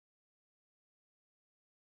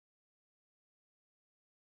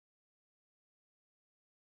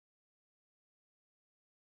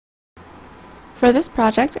For this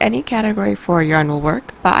project, any category 4 yarn will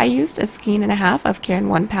work, but I used a skein and a half of Caron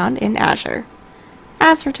 1 pound in Azure.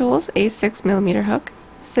 As for tools, a 6mm hook,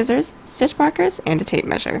 scissors, stitch markers, and a tape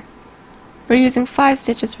measure. We're using 5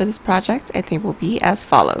 stitches for this project, and they will be as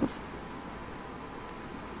follows.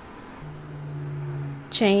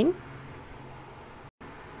 Chain,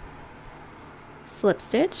 slip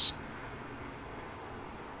stitch,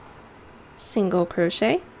 single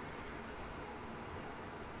crochet,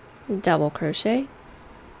 double crochet,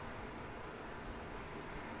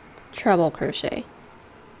 treble crochet.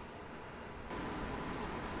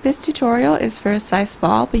 This tutorial is for a size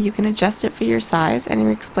small, but you can adjust it for your size and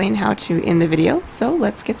we explain how to in the video, so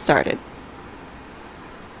let's get started.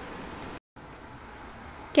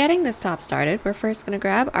 Getting this top started, we're first going to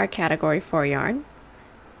grab our category 4 yarn,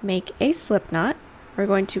 make a slip knot. We're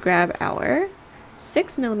going to grab our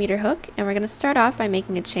 6mm hook and we're going to start off by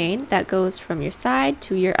making a chain that goes from your side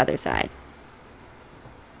to your other side.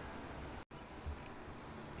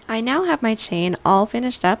 I now have my chain all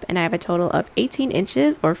finished up and I have a total of 18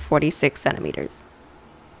 inches or 46 centimeters.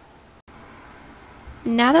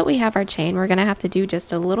 Now that we have our chain, we're going to have to do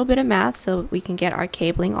just a little bit of math so we can get our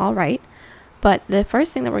cabling all right. But the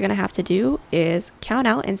first thing that we're going to have to do is count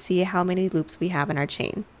out and see how many loops we have in our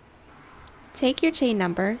chain. Take your chain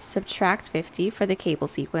number, subtract 50 for the cable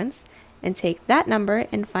sequence, and take that number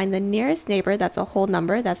and find the nearest neighbor that's a whole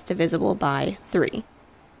number that's divisible by 3.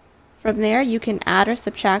 From there, you can add or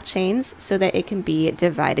subtract chains so that it can be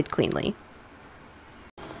divided cleanly.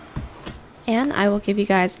 And I will give you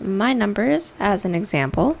guys my numbers as an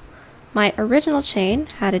example. My original chain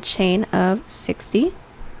had a chain of 60.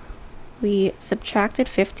 We subtracted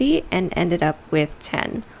 50 and ended up with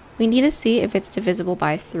 10. We need to see if it's divisible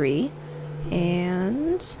by 3.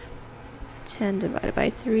 And 10 divided by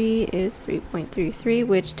 3 is 3.33,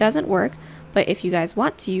 which doesn't work. But if you guys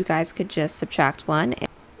want to, you guys could just subtract 1.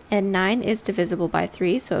 And 9 is divisible by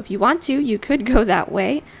 3, so if you want to, you could go that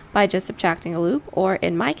way by just subtracting a loop, or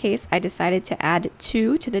in my case, I decided to add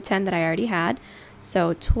 2 to the 10 that I already had,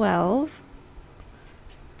 so 12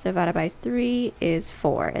 divided by 3 is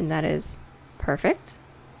 4, and that is perfect.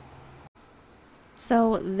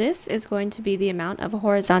 So this is going to be the amount of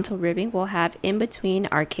horizontal ribbing we'll have in between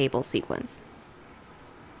our cable sequence.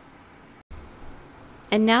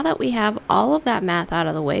 And now that we have all of that math out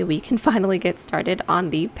of the way, we can finally get started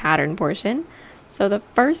on the pattern portion. So the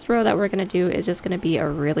first row that we're going to do is just going to be a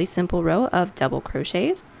really simple row of double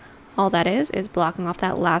crochets. All that is blocking off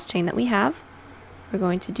that last chain that we have. We're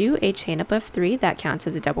going to do a chain up of 3 that counts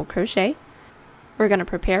as a double crochet. We're going to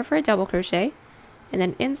prepare for a double crochet and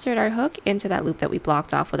then insert our hook into that loop that we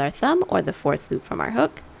blocked off with our thumb, or the 4th loop from our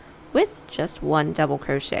hook, with just 1 double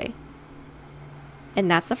crochet. And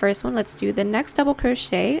that's the first one. Let's do the next double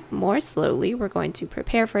crochet more slowly. We're going to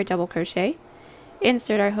prepare for a double crochet,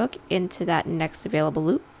 insert our hook into that next available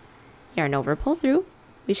loop, yarn over, pull through.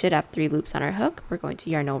 We should have 3 loops on our hook. We're going to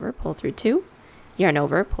yarn over, pull through 2, yarn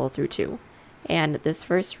over, pull through 2. And this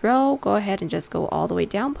first row, go ahead and just go all the way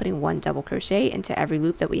down, putting 1 double crochet into every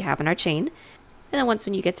loop that we have in our chain. And then once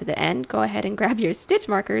when you get to the end, go ahead and grab your stitch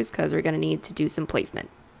markers because we're going to need to do some placement.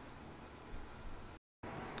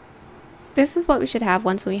 This is what we should have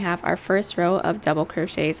once we have our first row of double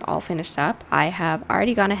crochets all finished up. I have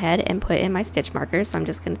already gone ahead and put in my stitch markers, so I'm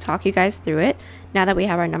just going to talk you guys through it. Now that we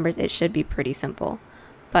have our numbers, it should be pretty simple.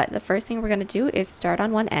 But the first thing we're going to do is start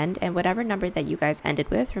on one end, and whatever number that you guys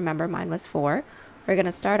ended with, remember mine was 4, we're going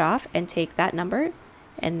to start off and take that number,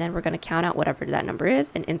 and then we're going to count out whatever that number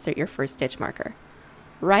is and insert your first stitch marker.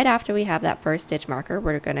 Right after we have that first stitch marker,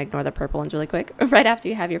 we're going to ignore the purple ones really quick. Right after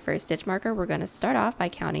you have your first stitch marker, we're going to start off by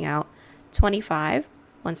counting out 25.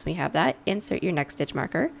 Once we have that, insert your next stitch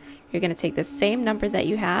marker. You're going to take the same number that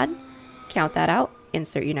you had, count that out,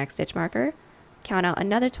 insert your next stitch marker, count out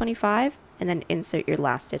another 25, and then insert your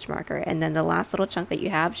last stitch marker. And then the last little chunk that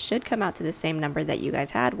you have should come out to the same number that you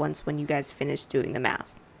guys had when you guys finish doing the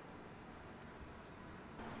math.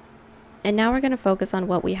 And now we're going to focus on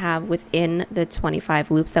what we have within the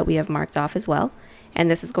 25 loops that we have marked off as well.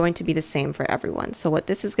 And this is going to be the same for everyone. So what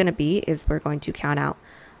this is going to be is we're going to count out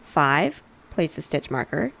 5, place a stitch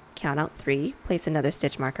marker, count out 3, place another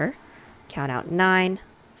stitch marker, count out 9,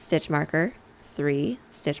 stitch marker, 3,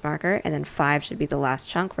 stitch marker, and then 5 should be the last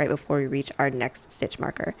chunk right before we reach our next stitch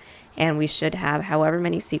marker. And we should have however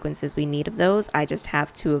many sequences we need of those. I just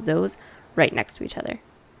have 2 of those right next to each other.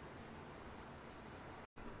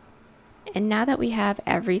 And now that we have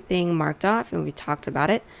everything marked off and we talked about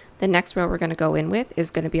it, the next row we're going to go in with is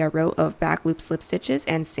going to be our row of back loop slip stitches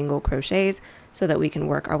and single crochets so that we can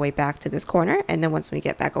work our way back to this corner. And then once we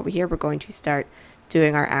get back over here, we're going to start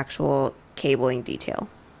doing our actual cabling detail.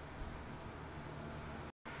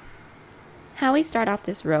 How we start off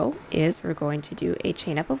this row is we're going to do a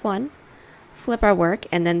chain up of 1, flip our work,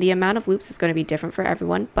 and then the amount of loops is going to be different for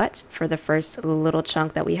everyone, but for the first little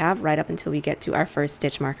chunk that we have right up until we get to our first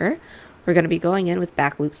stitch marker, we're going to be going in with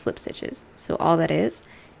back loop slip stitches. So all that is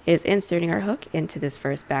inserting our hook into this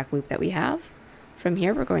first back loop that we have. From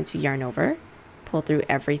here we're going to yarn over, pull through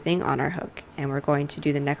everything on our hook, and we're going to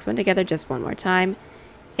do the next one together just one more time.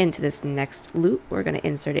 Into this next loop we're going to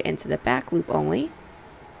insert it into the back loop only,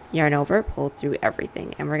 yarn over, pull through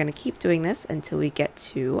everything, and we're going to keep doing this until we get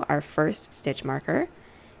to our first stitch marker.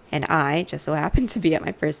 And I just so happen to be at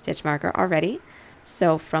my first stitch marker already,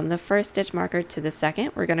 so from the first stitch marker to the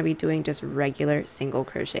second we're going to be doing just regular single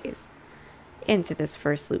crochets. Into this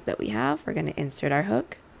first loop that we have we're going to insert our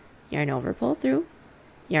hook, yarn over, pull through,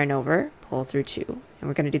 yarn over, pull through 2, and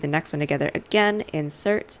we're going to do the next one together again.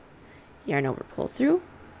 Insert, yarn over, pull through,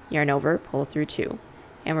 yarn over, pull through 2.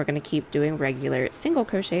 And we're going to keep doing regular single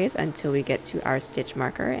crochets until we get to our stitch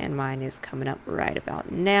marker, and mine is coming up right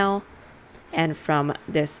about now. And from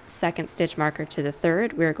this second stitch marker to the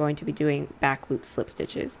third, we're going to be doing back loop slip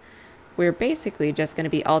stitches. We're basically just going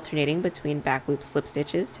to be alternating between back loop slip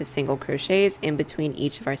stitches to single crochets in between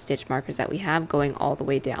each of our stitch markers that we have, going all the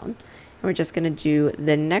way down. And we're just going to do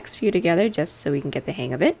the next few together just so we can get the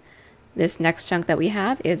hang of it. This next chunk that we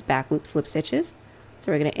have is back loop slip stitches.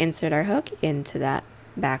 So we're going to insert our hook into that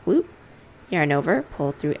back loop, yarn over,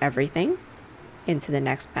 pull through everything, into the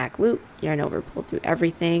next back loop, yarn over, pull through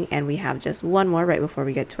everything, and we have just one more right before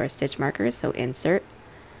we get to our stitch markers. So insert,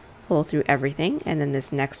 pull through everything, and then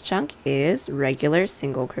this next chunk is regular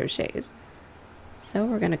single crochets. So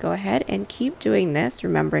we're going to go ahead and keep doing this,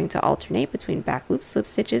 remembering to alternate between back loop slip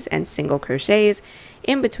stitches and single crochets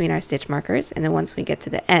in between our stitch markers, and then once we get to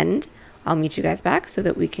the end I'll meet you guys back so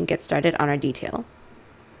that we can get started on our detail.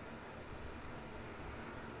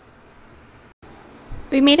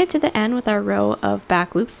 We made it to the end with our row of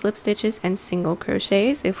back loop slip stitches and single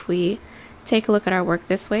crochets. If we take a look at our work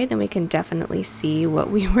this way, then we can definitely see what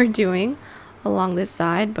we were doing along this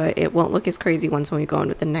side, but it won't look as crazy once when we go in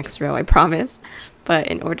with the next row, I promise. But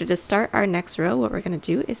in order to start our next row, what we're going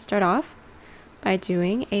to do is start off by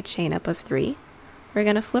doing a chain up of 3. We're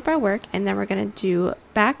going to flip our work, and then we're going to do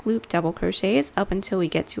back loop double crochets up until we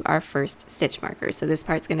get to our first stitch marker. So this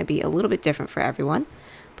part's going to be a little bit different for everyone.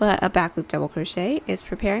 But a back loop double crochet is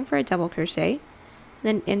preparing for a double crochet. And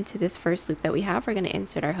then into this first loop that we have, we're going to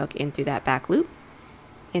insert our hook in through that back loop,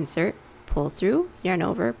 insert, pull through, yarn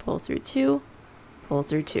over, pull through 2, pull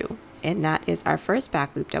through 2, and that is our first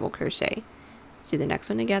back loop double crochet. Let's do the next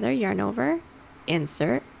one together. Yarn over,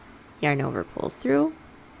 insert, yarn over, pull through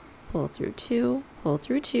 2, pull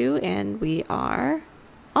through 2, and we are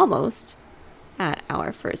almost at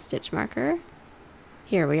our first stitch marker.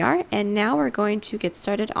 Here we are, and now we're going to get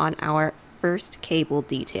started on our first cable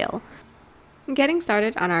detail. Getting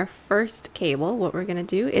started on our first cable, what we're going to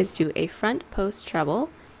do is do a front post treble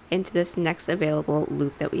into this next available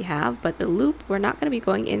loop that we have, but the loop, we're not going to be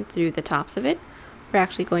going in through the tops of it. We're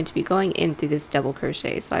actually going to be going in through this double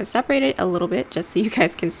crochet. So I've separated a little bit just so you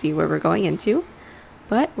guys can see where we're going into,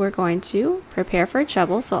 but we're going to prepare for a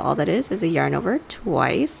treble. So all that is a yarn over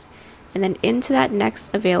twice, and then into that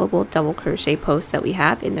next available double crochet post that we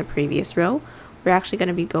have in the previous row, we're actually going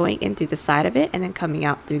to be going in through the side of it and then coming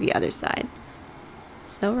out through the other side.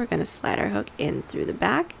 So we're going to slide our hook in through the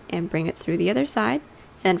back and bring it through the other side.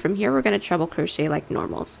 And then from here we're going to treble crochet like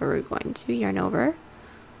normal. So we're going to yarn over,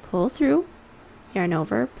 pull through, yarn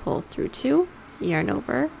over, pull through 2, yarn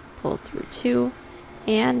over, pull through 2,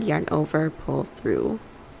 and yarn over, pull through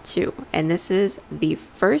 2. And this is the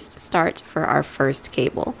first start for our first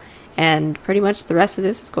cable. And pretty much the rest of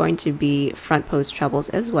this is going to be front post trebles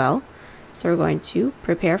as well. So we're going to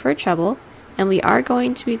prepare for a treble, and we are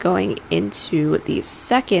going to be going into the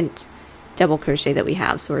second double crochet that we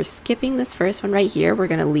have. So we're skipping this first one right here. We're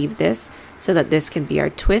going to leave this so that this can be our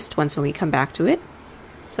twist once when we come back to it.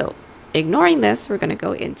 So ignoring this, we're going to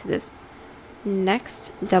go into this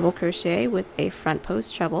next double crochet with a front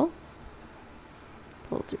post treble.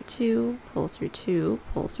 Pull through 2, pull through 2,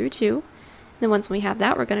 pull through 2. Then once we have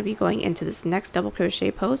that, we're going to be going into this next double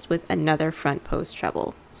crochet post with another front post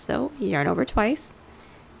treble. So yarn over twice,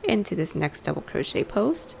 into this next double crochet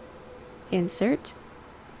post, insert,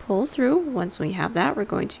 pull through. Once we have that, we're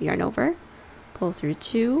going to yarn over, pull through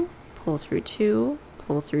 2, pull through 2,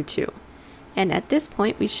 pull through 2. And at this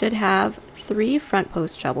point, we should have 3 front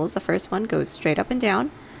post trebles. The first one goes straight up and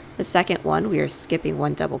down. The second one, we are skipping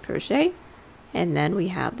 1 double crochet. And then we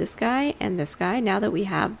have this guy and this guy. Now that we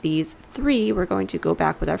have these 3, we're going to go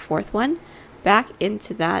back with our 4th one back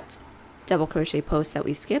into that double crochet post that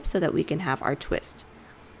we skipped so that we can have our twist.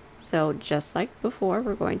 So just like before,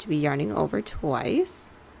 we're going to be yarning over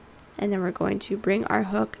twice, and then we're going to bring our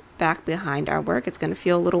hook back behind our work. It's going to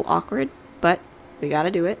feel a little awkward, but we got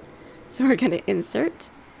to do it. So we're going to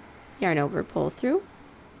insert, yarn over, pull through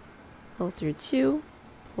 2,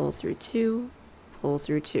 pull through 2, pull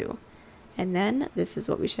through 2. And then this is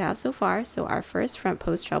what we should have so far. So our first front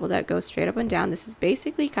post treble that goes straight up and down, this is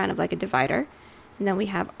basically kind of like a divider. And then we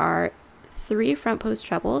have our 3 front post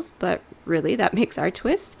trebles, but really that makes our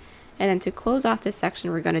twist. And then to close off this section,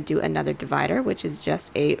 we're going to do another divider, which is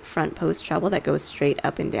just a front post treble that goes straight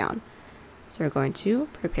up and down. So we're going to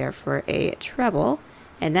prepare for a treble,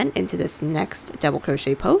 and then into this next double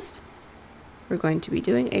crochet post, we're going to be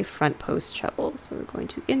doing a front post treble. So we're going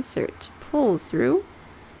to insert, pull through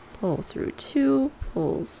 2,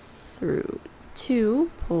 pull through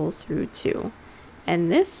 2, pull through 2.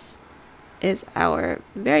 And this is our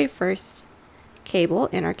very first cable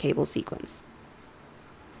in our cable sequence.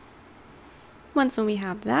 Once when we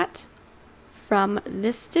have that, from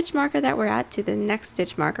this stitch marker that we're at to the next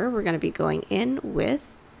stitch marker, we're going to be going in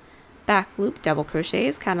with back loop double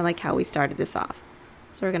crochets, kind of like how we started this off.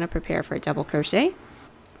 So we're going to prepare for a double crochet,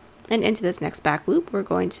 and into this next back loop, we're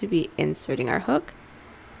going to be inserting our hook.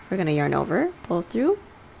 We're going to yarn over, pull through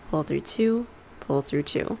 2, pull through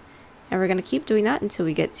 2. And we're going to keep doing that until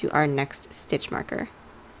we get to our next stitch marker.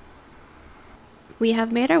 We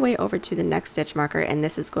have made our way over to the next stitch marker, and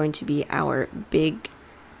this is going to be our big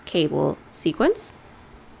cable sequence.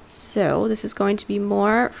 So this is going to be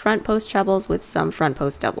more front post trebles with some front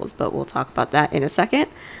post doubles, but we'll talk about that in a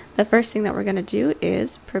second. The first thing that we're going to do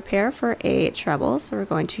is prepare for a treble. So we're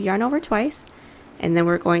going to yarn over twice, and then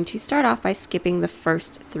we're going to start off by skipping the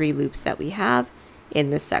first 3 loops that we have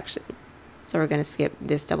in this section. So we're going to skip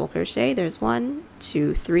this double crochet. There's 1,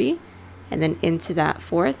 2, 3, and then into that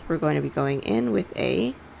 4th, we're going to be going in with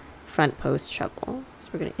a front post treble. So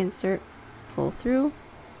we're going to insert, pull through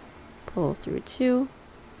 2,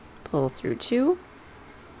 pull through 2,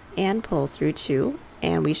 and pull through 2.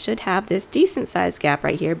 And we should have this decent sized gap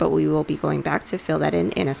right here, but we will be going back to fill that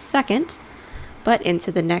in a second. But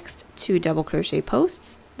into the next 2 double crochet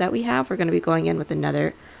posts that we have, we're going to be going in with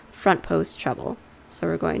another front post treble. So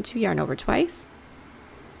we're going to yarn over twice,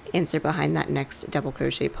 insert behind that next double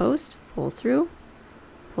crochet post, pull through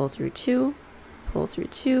 2, pull through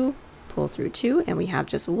 2, pull through 2, and we have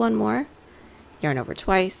just one more, yarn over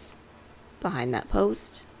twice, behind that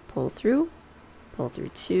post, pull through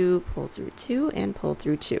 2, pull through 2, and pull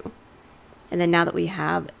through 2. And then now that we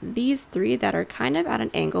have these 3 that are kind of at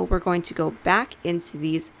an angle, we're going to go back into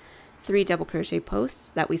these 3 double crochet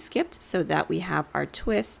posts that we skipped so that we have our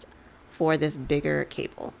twist for this bigger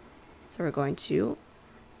cable. So we're going to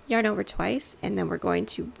yarn over twice, and then we're going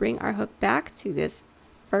to bring our hook back to this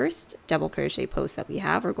first double crochet post that we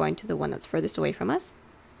have. We're going to the one that's furthest away from us.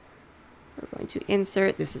 We're going to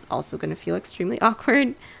insert. This is also going to feel extremely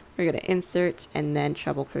awkward. We're going to insert and then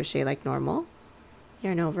treble crochet like normal.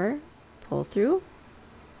 Yarn over, pull through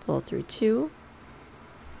 2,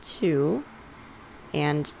 2,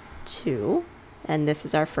 and 2. And this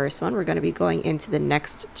is our first one. We're going to be going into the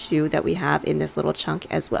next 2 that we have in this little chunk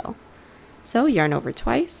as well. So yarn over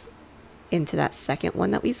twice into that second one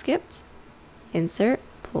that we skipped. Insert,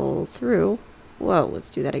 pull through. Whoa, let's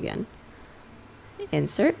do that again.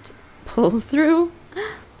 Insert, pull through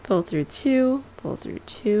 2, pull through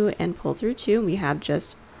 2, and pull through 2. And we have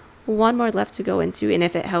just one more left to go into. And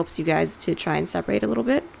if it helps you guys to try and separate a little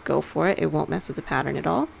bit, go for it. It won't mess with the pattern at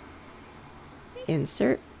all.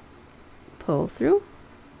 Insert, pull through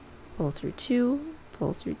 2,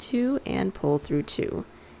 pull through 2, and pull through 2.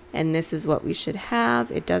 And this is what we should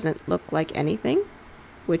have. It doesn't look like anything,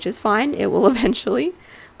 which is fine. It will eventually.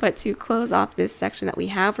 But to close off this section that we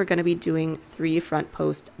have, we're going to be doing 3 front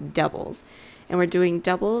post doubles. And we're doing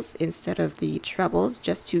doubles instead of the trebles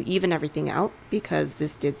just to even everything out, because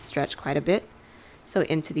this did stretch quite a bit. So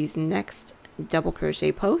into these next double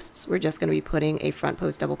crochet posts, we're just going to be putting a front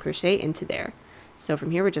post double crochet into there. So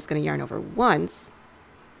from here, we're just going to yarn over once,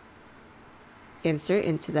 insert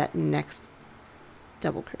into that next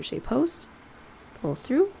double crochet post, pull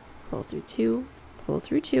through 2, pull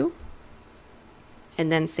through 2,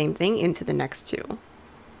 and then same thing into the next 2.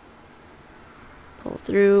 Pull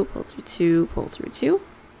through 2, pull through 2,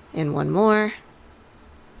 and one more.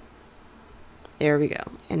 There we go.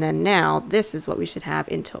 And then now this is what we should have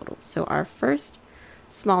in total. So our first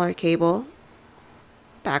smaller cable,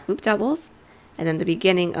 back loop doubles, and then the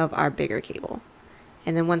beginning of our bigger cable.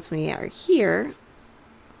 And then once we are here,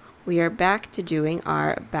 we are back to doing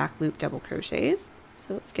our back loop double crochets.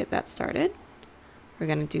 So let's get that started. We're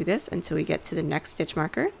going to do this until we get to the next stitch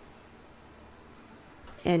marker.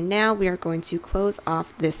 And now we are going to close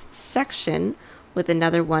off this section with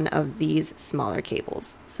another one of these smaller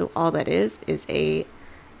cables. So all that is a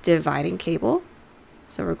dividing cable.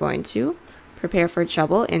 So we're going to prepare for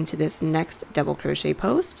treble into this next double crochet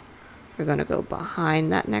post. We're going to go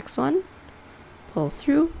behind that next one, pull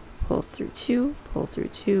through two, pull through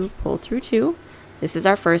two, pull through two. This is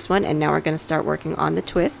our first one, and now we're going to start working on the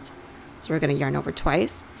twist. So we're going to yarn over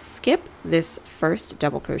twice, skip this first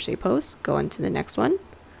double crochet post, go into the next one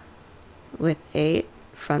with a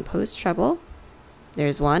front post treble.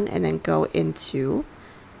 There's one, and then go into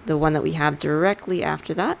the one that we have directly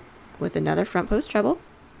after that with another front post treble.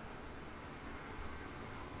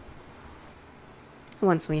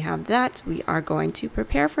 Once we have that, we are going to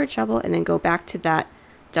prepare for a treble and then go back to that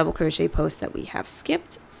double crochet post that we have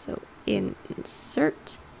skipped. So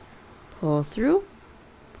insert, pull through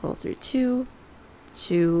two,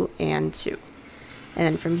 two, and two. And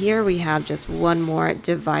then from here we have just one more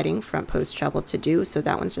dividing front post treble to do. So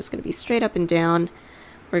that one's just going to be straight up and down.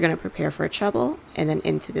 We're going to prepare for a treble and then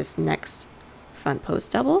into this next front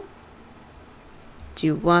post double,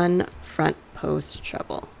 do one front post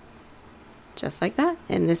treble. Just like that.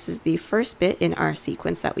 And this is the first bit in our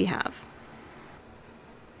sequence that we have.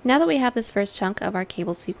 Now that we have this first chunk of our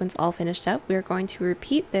cable sequence all finished up, we are going to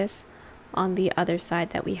repeat this on the other side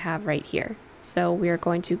that we have right here. So we are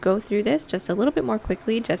going to go through this just a little bit more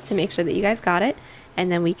quickly just to make sure that you guys got it,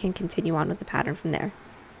 and then we can continue on with the pattern from there.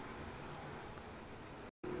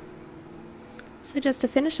 So just to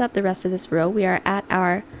finish up the rest of this row, we are at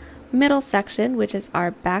our middle section, which is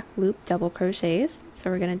our back loop double crochets. So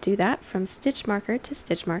we're going to do that from stitch marker to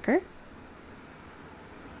stitch marker.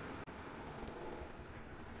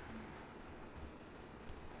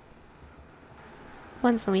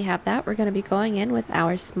 Once we have that, we're going to be going in with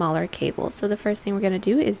our smaller cable. So the first thing we're going to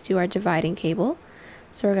do is do our dividing cable.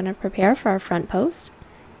 So we're going to prepare for our front post,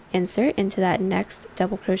 insert into that next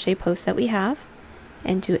double crochet post that we have,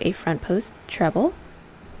 and do a front post treble.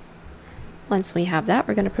 Once we have that,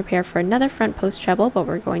 we're going to prepare for another front post treble, but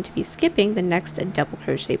we're going to be skipping the next double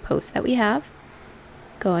crochet post that we have,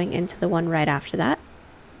 going into the one right after that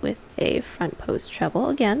with a front post treble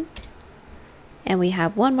again. And we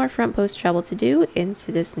have one more front post treble to do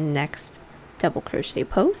into this next double crochet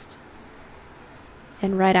post.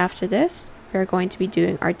 And right after this, we're going to be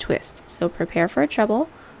doing our twist. So prepare for a treble.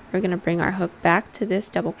 We're going to bring our hook back to this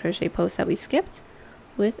double crochet post that we skipped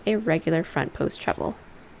with a regular front post treble.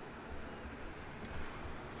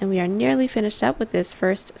 And we are nearly finished up with this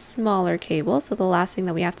first smaller cable. So the last thing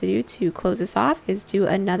that we have to do to close this off is do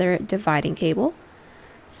another dividing cable.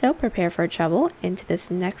 So prepare for a treble into this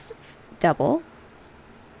next double.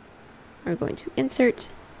 We're going to insert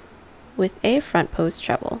with a front post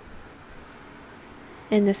treble.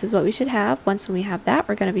 And this is what we should have. Once we have that,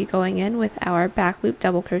 we're going to be going in with our back loop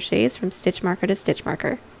double crochets from stitch marker to stitch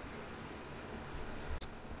marker.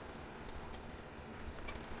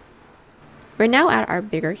 We're now at our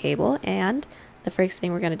bigger cable, and the first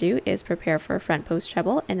thing we're going to do is prepare for a front post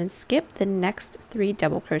treble and then skip the next 3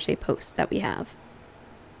 double crochet posts that we have.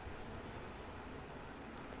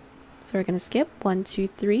 So we're going to skip 1, 2,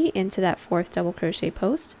 3 into that 4th double crochet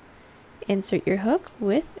post, insert your hook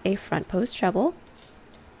with a front post treble.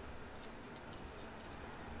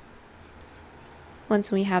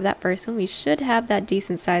 Once we have that first one, we should have that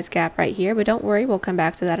decent sized gap right here, but don't worry, we'll come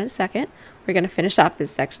back to that in a second. We're going to finish off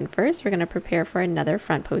this section first. We're going to prepare for another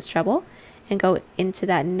front post treble and go into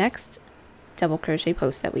that next double crochet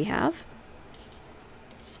post that we have.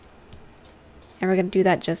 And we're going to do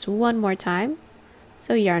that just one more time.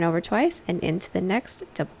 So yarn over twice and into the next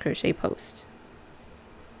double crochet post.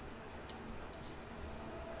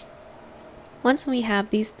 Once we have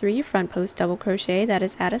these 3 front post double crochet that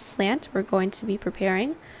is at a slant, we're going to be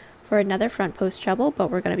preparing for another front post treble, but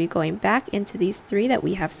we're going to be going back into these 3 that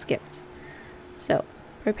we have skipped. So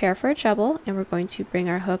prepare for a treble, and we're going to bring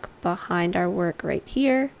our hook behind our work right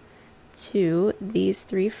here to these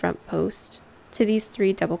 3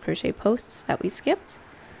 double crochet posts that we skipped.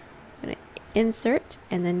 I'm going to insert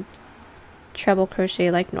and then treble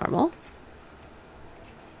crochet like normal.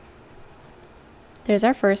 There's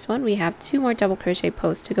our first one. We have 2 more double crochet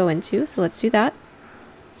posts to go into, so let's do that.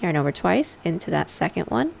 Yarn over twice into that second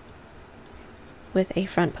one with a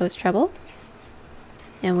front post treble,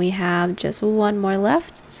 and we have just 1 more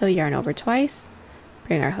left, so yarn over twice,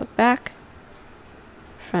 bring our hook back,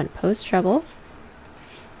 front post treble,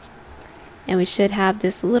 and we should have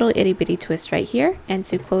this little itty bitty twist right here. And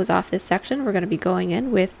to close off this section, we're going to be going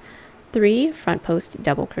in with 3 front post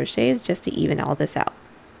double crochets just to even all this out.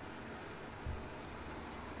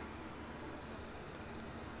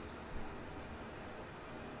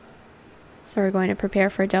 So we're going to prepare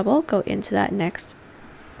for a double, go into that next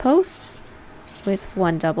post with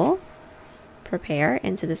one double, prepare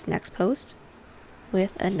into this next post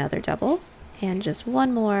with another double, and just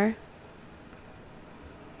one more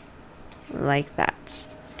like that.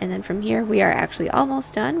 And then from here we are actually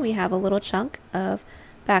almost done. We have a little chunk of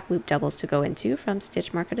back loop doubles to go into from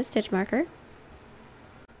stitch marker to stitch marker.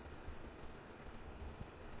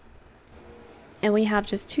 And we have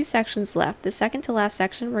just 2 sections left. The second to last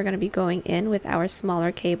section we're going to be going in with our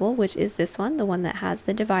smaller cable, which is this one, the one that has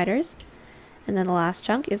the dividers. And then the last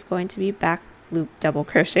chunk is going to be back loop double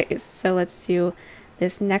crochets. So let's do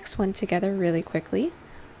this next one together really quickly.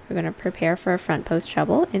 We're going to prepare for a front post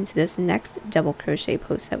treble into this next double crochet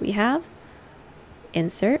post that we have.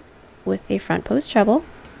 Insert with a front post treble.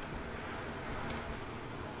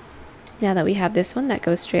 Now that we have this one that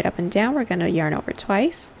goes straight up and down, we're going to yarn over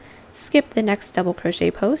twice, skip the next double crochet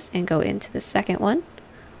post and go into the second one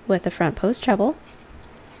with a front post treble.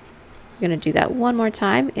 We're going to do that one more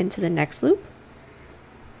time into the next loop.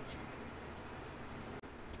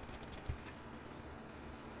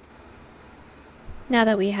 Now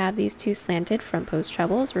that we have these 2 slanted front post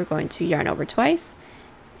trebles, we're going to yarn over twice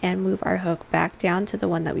and move our hook back down to the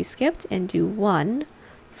one that we skipped and do 1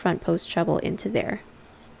 front post treble into there.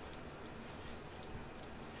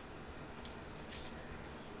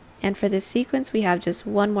 And for this sequence, we have just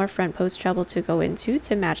 1 more front post treble to go into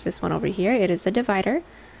to match this one over here. It is the divider.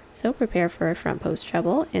 So prepare for a front post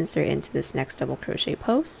treble, insert into this next double crochet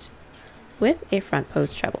post with a front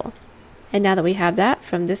post treble. And now that we have that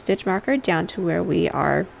from this stitch marker down to where we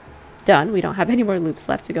are done, we don't have any more loops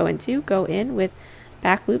left to go into, go in with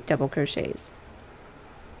back loop double crochets.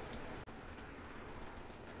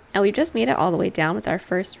 And we've just made it all the way down with our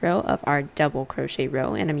first row of our double crochet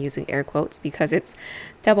row, and I'm using air quotes because it's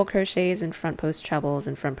double crochets and front post trebles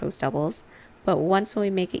and front post doubles. But once when we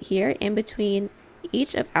make it here, in between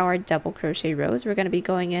each of our double crochet rows, we're going to be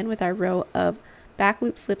going in with our row of back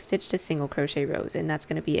loop slip stitch to single crochet rows, and that's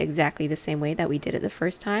going to be exactly the same way that we did it the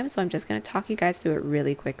first time. So I'm just going to talk you guys through it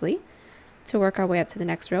really quickly. To work our way up to the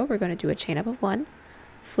next row, we're going to do a chain up of 1,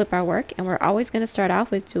 flip our work, and we're always going to start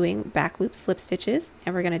off with doing back loop slip stitches,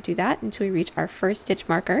 and we're going to do that until we reach our first stitch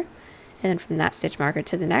marker. And then from that stitch marker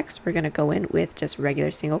to the next, we're going to go in with just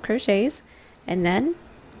regular single crochets and then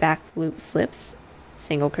back loop slips,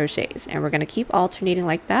 single crochets, and we're going to keep alternating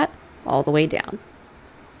like that all the way down.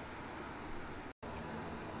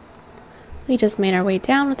 We just made our way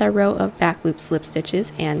down with our row of back loop slip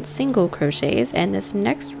stitches and single crochets, and this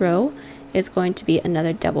next row is going to be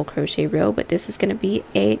another double crochet row, but this is going to be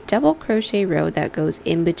a double crochet row that goes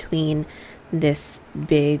in between this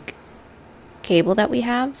big cable that we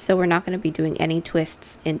have. So we're not going to be doing any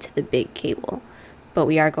twists into the big cable, but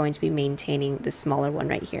we are going to be maintaining the smaller one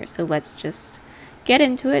right here. So let's just get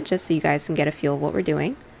into it just so you guys can get a feel of what we're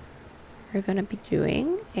doing. We're going to be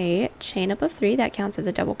doing a chain up of 3 that counts as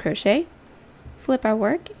a double crochet, flip our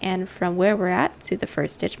work, and from where we're at to the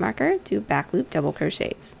first stitch marker, do back loop double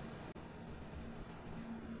crochets.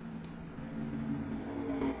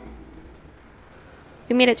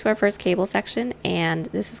 We made it to our first cable section, and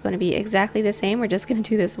this is going to be exactly the same. We're just going to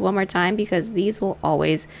do this one more time because these will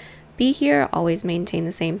always be here, always maintain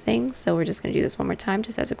the same thing. So we're just going to do this one more time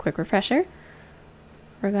just as a quick refresher.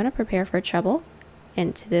 We're going to prepare for a treble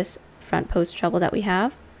into this front post treble that we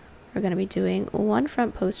have. We're going to be doing 1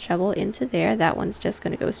 front post treble into there. That one's just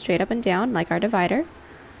going to go straight up and down like our divider.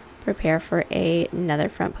 Prepare for another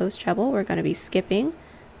front post treble. We're going to be skipping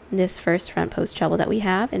this first front post treble that we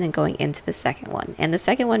have and then going into the second one. And the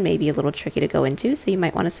second one may be a little tricky to go into, so you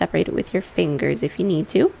might want to separate it with your fingers if you need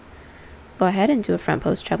to. Go ahead and do a front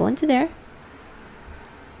post treble into there.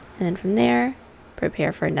 And then from there,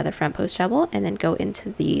 prepare for another front post treble and then go into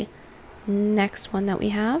the next one that we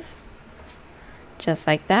have. Just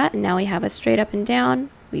like that. And now we have a straight up and down.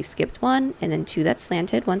 We've skipped 1 and then 2 that's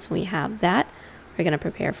slanted. Once we have that, we're going to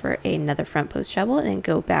prepare for another front post treble and then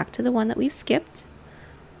go back to the one that we've skipped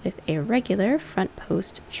with a regular front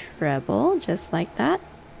post treble, just like that.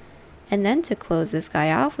 And then to close this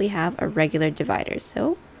guy off, we have a regular divider.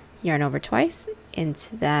 So yarn over twice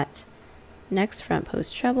into that next front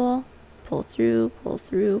post treble, pull through, pull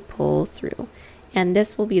through, pull through. And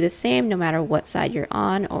this will be the same no matter what side you're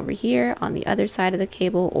on, over here, on the other side of the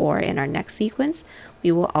cable, or in our next sequence.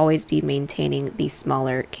 We will always be maintaining these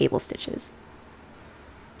smaller cable stitches.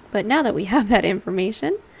 But now that we have that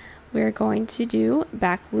information, we're going to do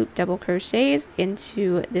back loop double crochets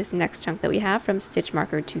into this next chunk that we have from stitch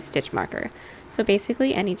marker to stitch marker. So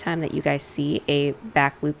basically anytime that you guys see a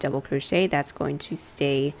back loop double crochet, that's going to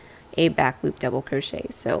stay a back loop double crochet.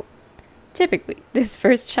 So typically this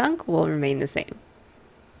first chunk will remain the same.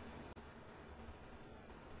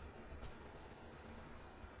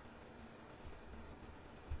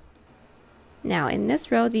 Now in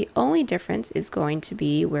this row, the only difference is going to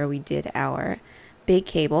be where we did our big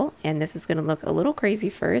cable, and this is going to look a little crazy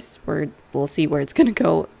first. We'll see where it's going to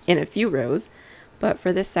go in a few rows, but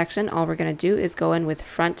for this section, all we're going to do is go in with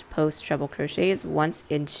front post treble crochets once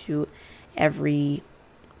into every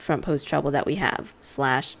front post treble that we have /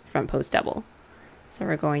 front post double. So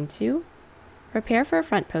we're going to prepare for a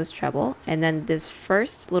front post treble, and then this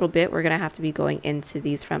first little bit we're going to have to be going into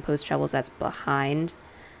these front post trebles that's behind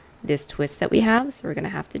this twist that we have. So we're going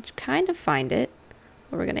to have to kind of find it,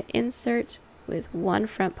 but we're going to insert with one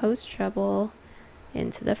front post treble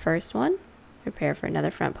into the first one, prepare for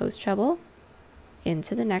another front post treble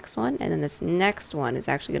into the next one, and then this next one is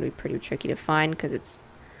actually going to be pretty tricky to find because it's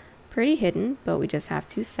pretty hidden, but we just have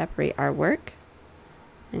to separate our work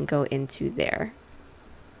and go into there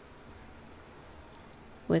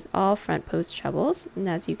with all front post trebles. And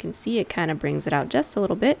as you can see, it kind of brings it out just a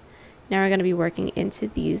little bit. Now we're going to be working into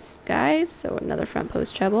these guys, so another front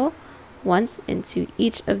post treble once into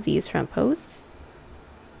each of these front posts.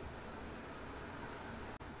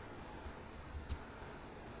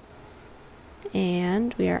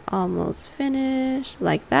 And we are almost finished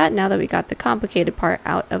like that. Now that we got the complicated part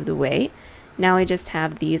out of the way, now I just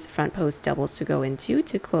have these front post doubles to go into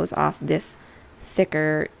to close off this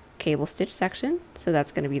thicker cable stitch section. So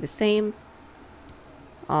that's going to be the same,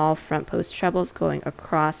 all front post trebles going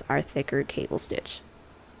across our thicker cable stitch.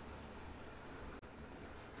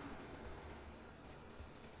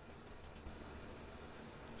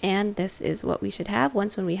 And this is what we should have when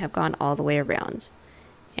we have gone all the way around.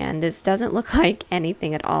 And this doesn't look like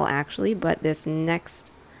anything at all actually, but this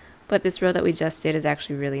row that we just did is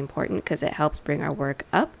actually really important because it helps bring our work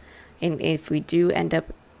up. And if we do end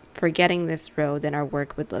up forgetting this row, then our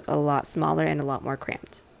work would look a lot smaller and a lot more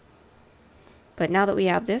cramped. But now that we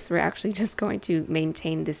have this, we're actually just going to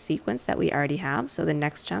maintain this sequence that we already have. So the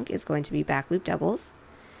next chunk is going to be back loop doubles.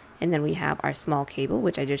 And then we have our small cable,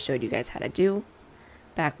 which I just showed you guys how to do.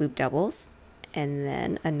 Back loop doubles. And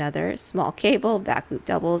then another small cable, back loop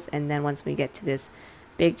doubles. And then once we get to this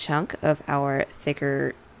big chunk of our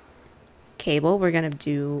thicker cable, we're going to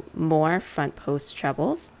do more front post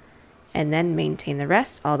trebles. And then maintain the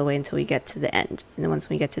rest all the way until we get to the end. And then once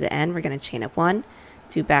we get to the end, we're going to chain up 1,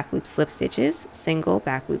 2 back loop slip stitches, single,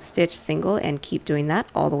 back loop stitch, single, and keep doing that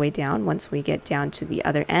all the way down. Once we get down to the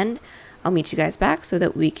other end, I'll meet you guys back so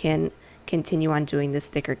that we can continue on doing this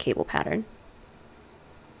thicker cable pattern.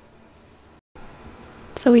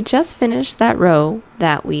 So we just finished that row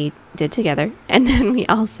that we did together, and then we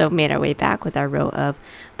also made our way back with our row of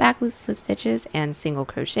back loop slip stitches and single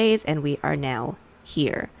crochets, and we are now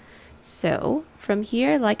here. So from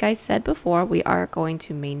here, like I said before, we are going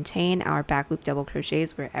to maintain our back loop double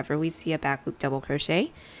crochets wherever we see a back loop double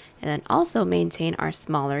crochet, and then also maintain our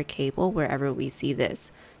smaller cable wherever we see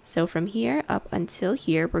this. So from here up until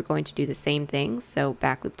here, we're going to do the same thing. So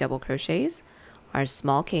back loop double crochets, our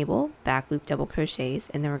small cable, back loop double crochets,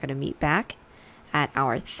 and then we're going to meet back at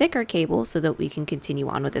our thicker cable so that we can continue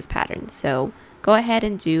on with this pattern. So go ahead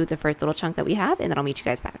and do the first little chunk that we have, and then I'll meet you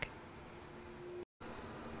guys back.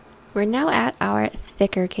 We're now at our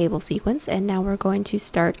thicker cable sequence, and now we're going to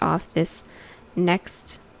start off this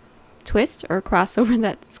next twist or crossover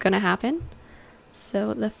that's going to happen.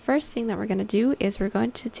 So the first thing that we're going to do is we're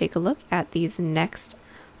going to take a look at these next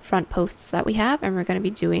front posts that we have, and we're going to be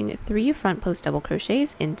doing 3 front post double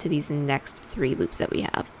crochets into these next 3 loops that we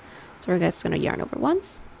have. So we're just going to yarn over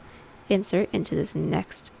once, insert into this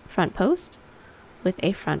next front post with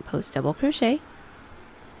a front post double crochet.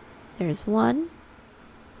 There's 1,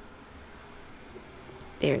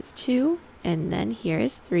 there's 2, and then here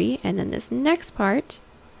is 3, and then this next part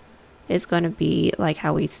is going to be like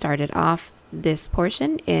how we started off this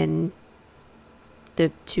portion in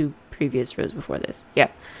the 2 previous rows before this.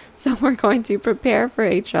 Yeah, so we're going to prepare for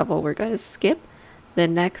a treble. We're going to skip the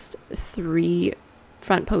next 3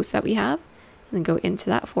 front posts that we have and then go into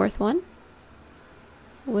that 4th one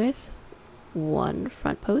with 1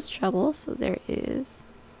 front post treble. So there is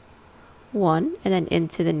 1, and then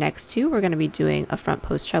into the next 2 we're going to be doing a front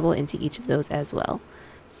post treble into each of those as well.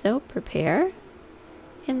 So prepare,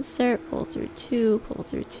 insert, pull through 2, pull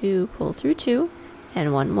through 2, pull through 2,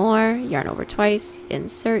 and 1 more, yarn over twice,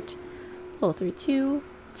 insert, pull through 2,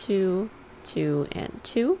 2, 2, and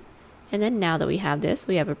 2. And then now that we have this,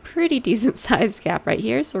 we have a pretty decent sized gap right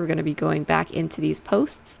here, so we're going to be going back into these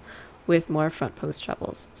posts with more front post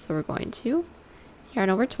trebles. So we're going to yarn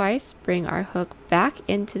over twice, bring our hook back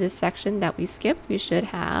into the section that we skipped. We should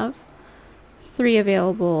have 3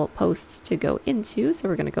 available posts to go into, so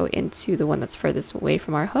we're going to go into the one that's furthest away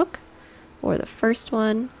from our hook, or the first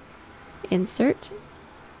one, insert,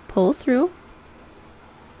 pull through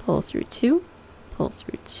 2, pull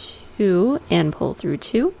through 2 and pull through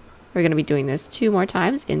 2. We're going to be doing this 2 more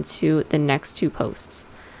times into the next 2 posts.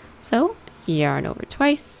 So yarn over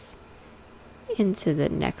twice into the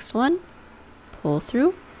next one, pull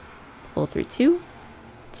through 2,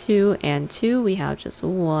 2 and 2. We have just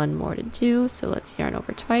 1 more to do, so let's yarn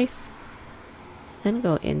over twice, then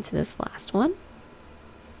go into this last one.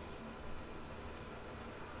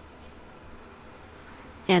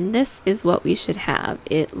 And this is what we should have.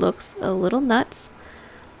 It looks a little nuts,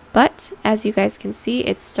 but as you guys can see,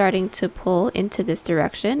 it's starting to pull into this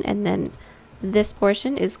direction, and then this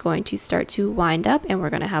portion is going to start to wind up, and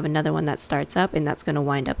we're going to have another one that starts up, and that's going to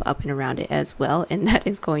wind up and around it as well, and that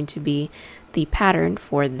is going to be the pattern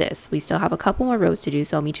for this. We still have a couple more rows to do,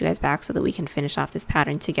 so I'll meet you guys back so that we can finish off this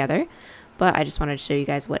pattern together, but I just wanted to show you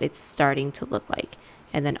guys what it's starting to look like.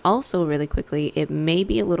 And then also really quickly, it may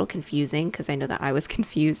be a little confusing because I know that I was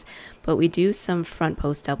confused, but we do some front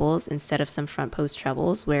post doubles instead of some front post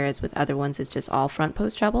trebles, whereas with other ones it's just all front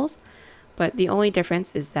post trebles. But the only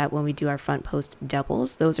difference is that when we do our front post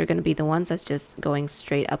doubles, those are going to be the ones that's just going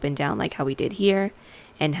straight up and down like how we did here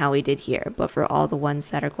and how we did here. But for all the ones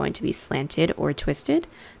that are going to be slanted or twisted,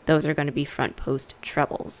 those are going to be front post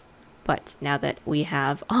trebles. But now that we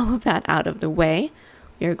have all of that out of the way,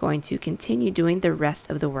 we are going to continue doing the rest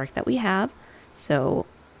of the work that we have. So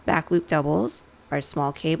back loop doubles, our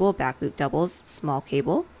small cable, back loop doubles, small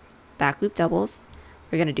cable, back loop doubles.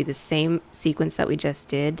 We're going to do the same sequence that we just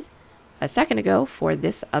did a second ago for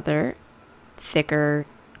this other thicker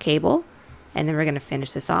cable, and then we're going to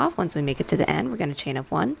finish this off. Once we make it to the end, we're going to chain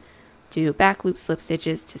up 1, do back loop slip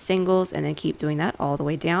stitches to singles, and then keep doing that all the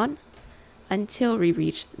way down until we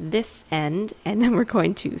reach this end, and then we're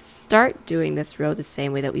going to start doing this row the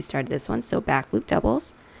same way that we started this one. So back loop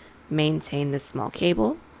doubles, maintain this small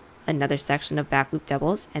cable, another section of back loop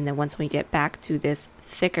doubles, and then once we get back to this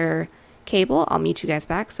thicker cable, I'll meet you guys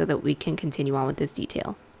back so that we can continue on with this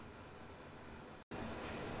detail.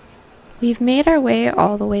 We've made our way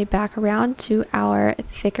all the way back around to our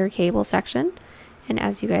thicker cable section, and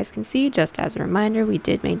as you guys can see, just as a reminder, we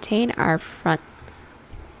did maintain our front.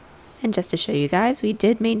 And just to show you guys, we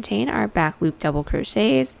did maintain our back loop double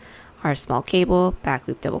crochets, our small cable, back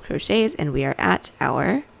loop double crochets, and we are at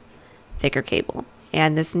our thicker cable.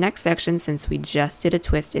 And this next section, since we just did a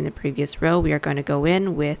twist in the previous row, we are going to go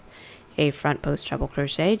in with a front post treble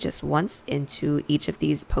crochet just once into each of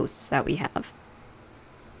these posts that we have.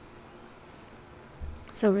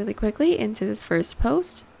 So really quickly into this first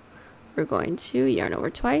post, we're going to yarn over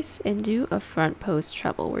twice and do a front post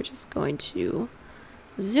treble. We're just going to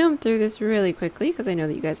zoom through this really quickly because I know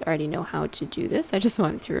that you guys already know how to do this. I just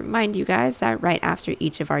wanted to remind you guys that right after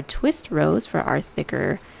each of our twist rows for our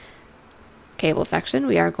thicker cable section,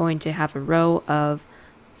 we are going to have a row of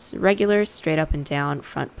regular straight up and down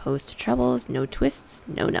front post trebles, no twists,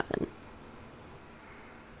 no nothing.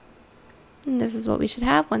 And this is what we should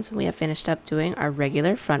have once we have finished up doing our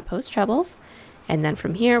regular front post trebles. And then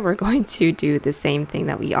from here, we're going to do the same thing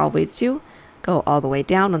that we always do. Go all the way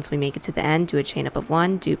down. Once we make it to the end, do a chain up of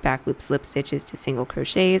 1, do back loop slip stitches to single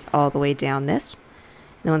crochets all the way down this.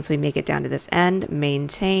 And then once we make it down to this end,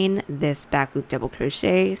 maintain this back loop double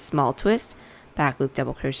crochet, small twist, back loop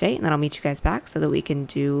double crochet, and then I'll meet you guys back so that we can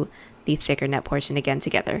do the thicker net portion again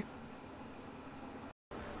together.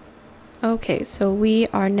 Okay, so we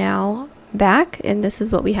are now back, and this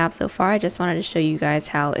is what we have so far. I just wanted to show you guys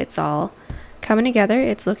how it's all coming together.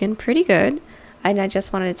 It's looking pretty good. And I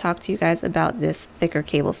just wanted to talk to you guys about this thicker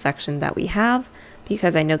cable section that we have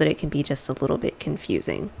because I know that it can be just a little bit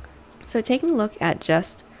confusing. So taking a look at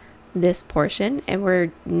just this portion, and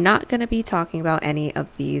we're not going to be talking about any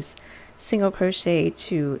of these single crochet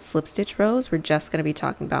to slip stitch rows. We're just going to be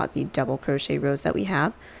talking about the double crochet rows that we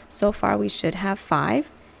have. So far we should have 5.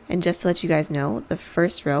 And just to let you guys know, the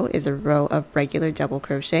first row is a row of regular double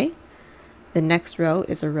crochet. The next row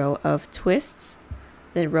is a row of twists.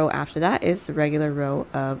 The row after that is the regular row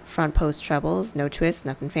of front post trebles, no twist,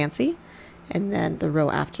 nothing fancy. And then the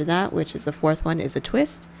row after that, which is the 4th one, is a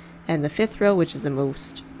twist. And the 5th row, which is the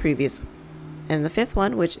most previous, and the 5th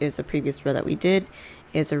one, which is the previous row that we did,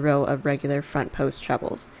 is a row of regular front post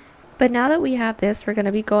trebles. But now that we have this, we're going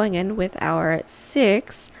to be going in with our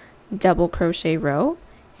 6th double crochet row.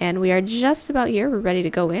 And we are just about here. We're ready to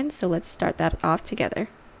go in, so let's start that off together.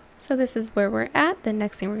 So this is where we're at. The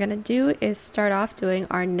next thing we're going to do is start off doing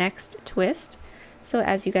our next twist. So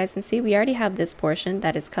as you guys can see, we already have this portion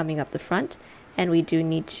that is coming up the front, and we do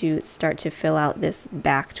need to start to fill out this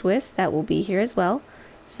back twist that will be here as well.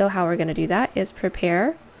 So how we're going to do that is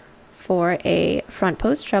prepare for a front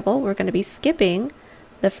post treble. We're going to be skipping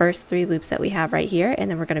the first 3 loops that we have right here,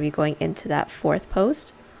 and then we're going to be going into that 4th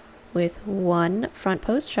post with 1 front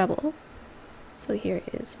post treble. So here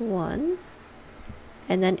is 1,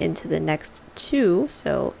 and then into the next 2,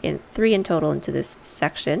 so 3 in total into this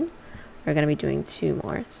section. We're going to be doing 2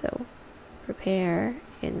 more. So prepare,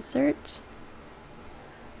 insert,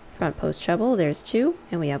 front post treble, there's 2,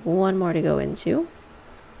 and we have 1 more to go into.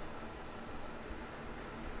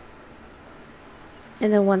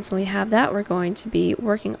 And then once we have that, we're going to be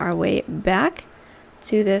working our way back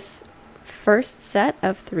to this first set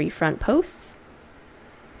of 3 front posts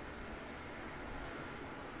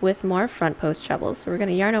with more front post trebles. So we're going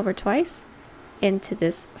to yarn over twice into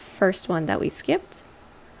this first one that we skipped.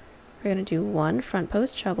 We're going to do 1 front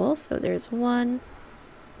post treble. So there's 1,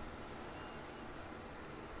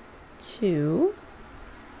 2,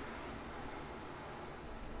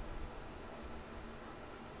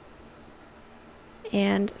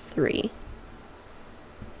 and 3.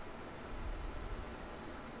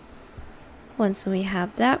 Once we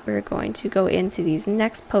have that, we're going to go into these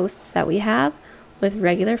next posts that we have with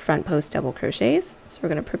regular front post double crochets. So we're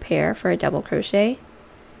going to prepare for a double crochet,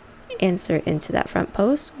 insert into that front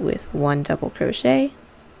post with 1 double crochet.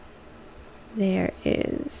 There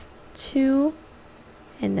is 2,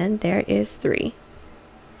 and then there is 3.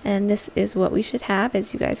 And this is what we should have.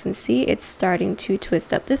 As you guys can see, it's starting to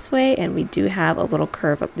twist up this way, and we do have a little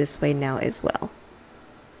curve up this way now as well.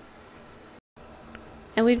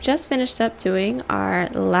 And we've just finished up doing our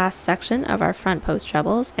last section of our front post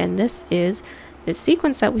trebles, and this is the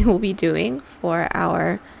sequence that we will be doing for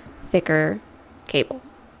our thicker cable.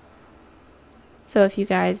 So if you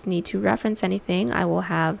guys need to reference anything, I will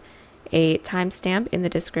have a timestamp in the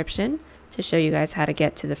description to show you guys how to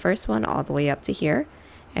get to the first one all the way up to here.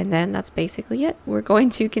 And then that's basically it. We're going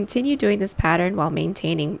to continue doing this pattern while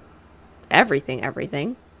maintaining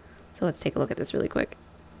everything. So let's take a look at this really quick.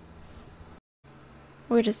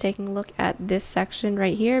 We're just taking a look at this section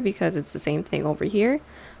right here because it's the same thing over here,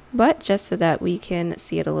 but just so that we can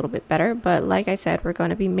see it a little bit better. But like I said, we're going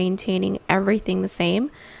to be maintaining everything the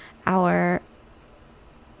same. Our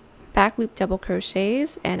back loop double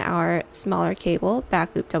crochets and our smaller cable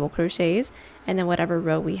back loop double crochets, and then whatever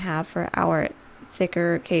row we have for our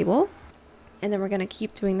thicker cable. And then we're going to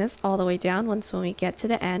keep doing this all the way down. Once when we get to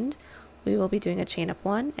the end, we will be doing a chain up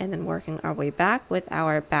 1 and then working our way back with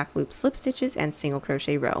our back loop slip stitches and single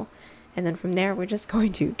crochet row. And then from there, we're just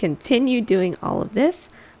going to continue doing all of this,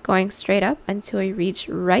 going straight up until we reach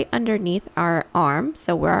right underneath our arm,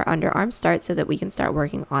 so where our underarm starts, so that we can start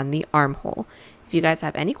working on the armhole. If you guys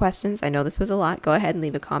have any questions, I know this was a lot, go ahead and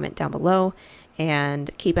leave a comment down below,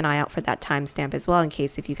 and keep an eye out for that timestamp as well in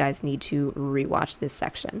case if you guys need to rewatch this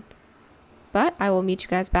section. But I will meet you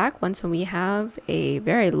guys back once when we have a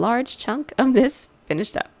very large chunk of this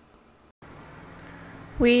finished up.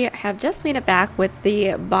 We have just made it back with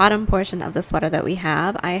the bottom portion of the sweater that we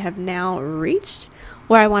have. I have now reached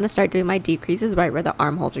where I want to start doing my decreases, right where the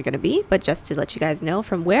armholes are going to be. But just to let you guys know,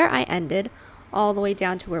 from where I ended all the way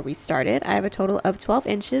down to where we started, I have a total of 12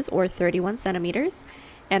 inches or 31 centimeters.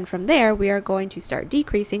 And from there, we are going to start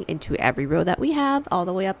decreasing into every row that we have all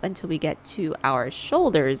the way up until we get to our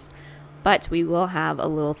shoulders. But we will have a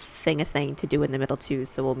little thing to do in the middle too,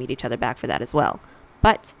 so we'll meet each other back for that as well.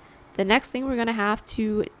 But the next thing we're going to have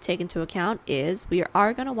to take into account is we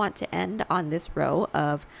are going to want to end on this row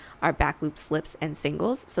of our back loop slips and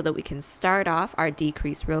singles so that we can start off our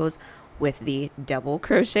decrease rows with the double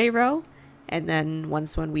crochet row. And then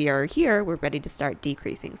once when we are here, we're ready to start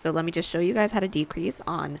decreasing. So let me just show you guys how to decrease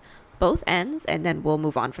on both ends, and then we'll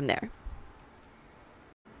move on from there.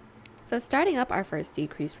 So starting up our first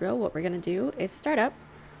decrease row, what we're going to do is start up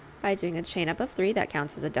by doing a chain up of 3 that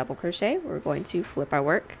counts as a double crochet. We're going to flip our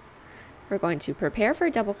work. We're going to prepare for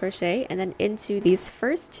a double crochet, and then into these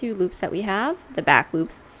first 2 loops that we have, the back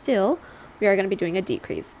loops still, we are going to be doing a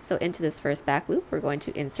decrease. So into this first back loop, we're going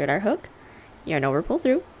to insert our hook, yarn over, pull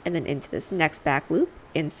through, and then into this next back loop,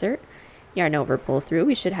 insert, yarn over, pull through.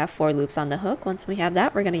 We should have 4 loops on the hook. Once we have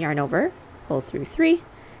that, we're going to yarn over, pull through 3,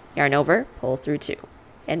 yarn over, pull through 2.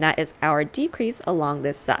 And that is our decrease along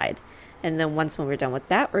this side. And then once when we're done with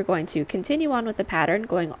that, we're going to continue on with the pattern,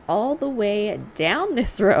 going all the way down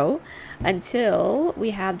this row until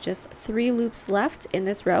we have just 3 loops left in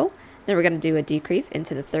this row. Then we're going to do a decrease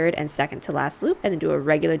into the third and second to last loop, and then do a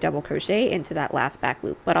regular double crochet into that last back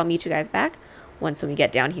loop. But I'll meet you guys back once when we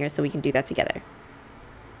get down here so we can do that together.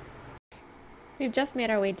 We've just made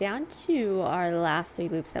our way down to our last 3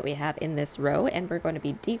 loops that we have in this row, and we're going to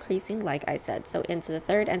be decreasing like I said. So into the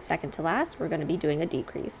third and second to last, we're going to be doing a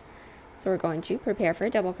decrease. So we're going to prepare for a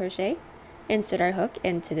double crochet, insert our hook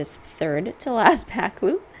into this third to last back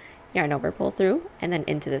loop, yarn over, pull through, and then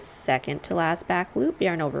into the second to last back loop,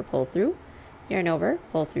 yarn over, pull through, yarn over,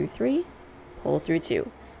 pull through 3, pull through 2.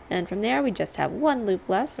 And from there we just have 1 loop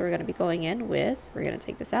left, so we're going to be going in with, we're going to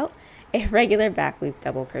take this out, a regular back loop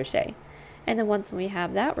double crochet. And then once we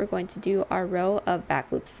have that, we're going to do our row of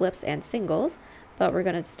back loop slips and singles, but we're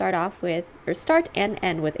going to start off with, or start and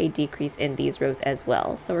end with a decrease in these rows as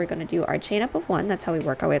well. So we're going to do our chain up of 1, that's how we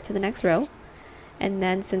work our way up to the next row. And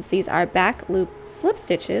then since these are back loop slip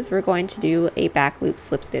stitches, we're going to do a back loop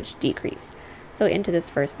slip stitch decrease. So into this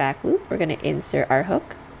first back loop, we're going to insert our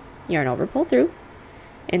hook, yarn over, pull through,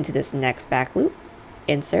 into this next back loop,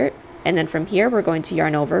 insert, and then from here we're going to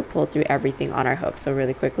yarn over, pull through everything on our hook. So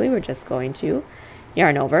really quickly we're just going to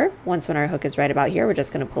yarn over. Once when our hook is right about here, we're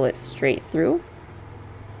just going to pull it straight through.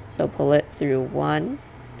 So pull it through 1,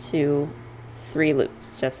 2, 3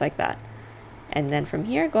 loops, just like that. And then from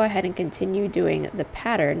here, go ahead and continue doing the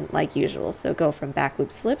pattern like usual. So go from back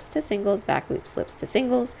loop slips to singles, back loop slips to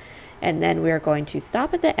singles, and then we're going to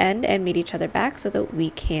stop at the end and meet each other back so that we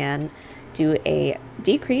can do a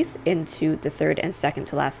decrease into the third and second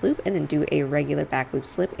to last loop, and then do a regular back loop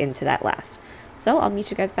slip into that last. So I'll meet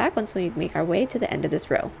you guys back once we make our way to the end of this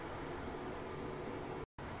row.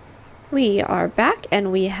 We are back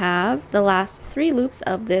and we have the last 3 loops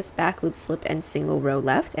of this back loop slip and single row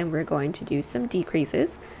left, and we're going to do some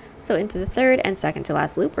decreases. So into the third and second to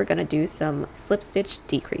last loop, we're going to do some slip stitch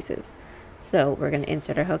decreases. So we're going to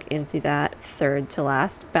insert our hook in through that third to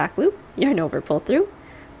last back loop, yarn over, pull through,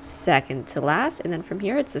 second to last, and then from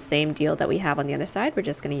here it's the same deal that we have on the other side. We're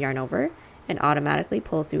just going to yarn over and automatically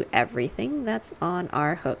pull through everything that's on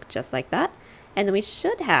our hook, just like that. And then we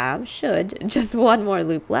should just 1 more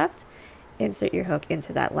loop left. Insert your hook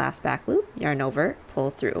into that last back loop, yarn over, pull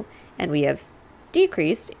through, and we have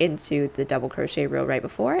decreased into the double crochet row right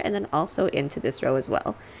before, and then also into this row as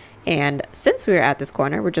well. And since we're at this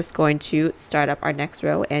corner, we're just going to start up our next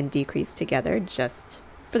row and decrease together just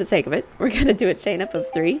for the sake of it. We're going to do a chain up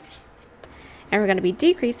of 3, and we're going to be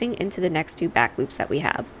decreasing into the next 2 back loops that we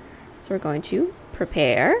have. So we're going to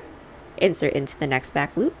prepare, insert into the next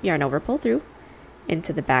back loop, yarn over, pull through,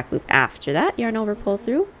 into the back loop after that, yarn over, pull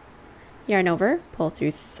through, yarn over, pull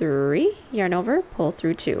through 3, yarn over, pull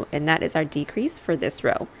through 2, and that is our decrease for this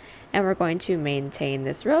row. And we're going to maintain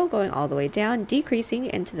this row going all the way down, decreasing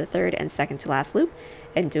into the third and second to last loop,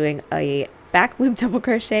 and doing a back loop double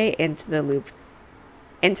crochet into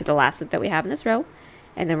the last loop that we have in this row.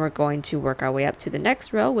 And then we're going to work our way up to the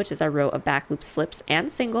next row, which is our row of back loop slips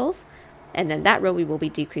and singles, and then that row we will be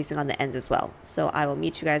decreasing on the ends as well. So I will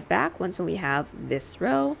meet you guys back once we have this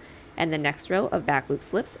row and the next row of back loop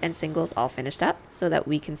slips and singles all finished up, so that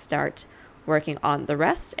we can start working on the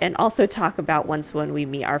rest and also talk about when we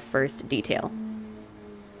meet our first detail.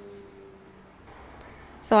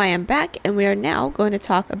 So I am back, and we are now going to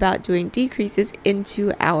talk about doing decreases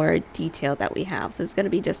into our detail that we have. So it's going to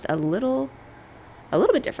be just a little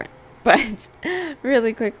bit different. But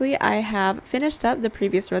really quickly, I have finished up the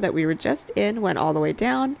previous row that we were just in, went all the way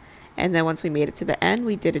down, and then once we made it to the end,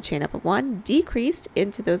 we did a chain up of 1, decreased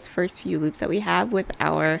into those first few loops that we have with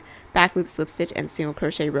our back loop slip stitch and single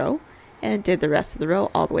crochet row, and did the rest of the row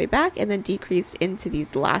all the way back, and then decreased into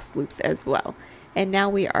these last loops as well. And now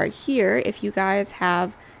we are here. If you guys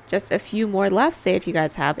have just a few more left, say if you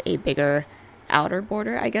guys have a bigger outer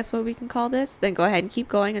border, I guess what we can call this, then go ahead and keep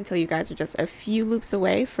going until you guys are just a few loops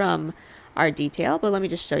away from our detail. But let me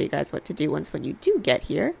just show you guys what to do when you do get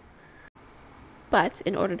here. But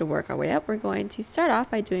in order to work our way up, we're going to start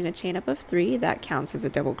off by doing a chain up of 3 that counts as a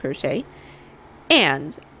double crochet.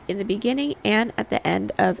 And in the beginning and at the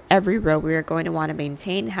end of every row, we are going to want to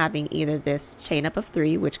maintain having either this chain up of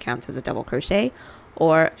 3, which counts as a double crochet,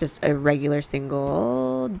 or just a regular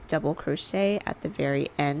single double crochet at the very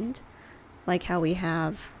end, like how we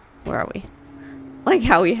have, where are we? Like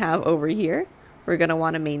how we have over here. We're going to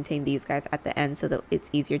want to maintain these guys at the end so that it's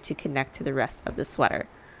easier to connect to the rest of the sweater.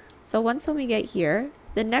 So when we get here,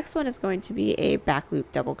 the next one is going to be a back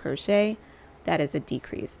loop double crochet. That is a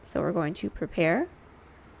decrease. So we're going to prepare,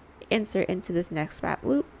 insert into this next back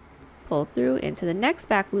loop, pull through, into the next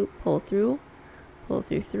back loop, pull through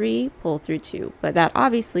 3, pull through 2. But that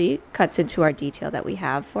obviously cuts into our detail that we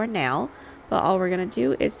have for now. But all we're going to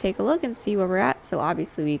do is take a look and see where we're at. So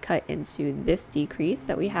obviously we cut into this decrease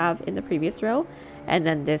that we have in the previous row, and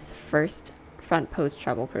then this first front post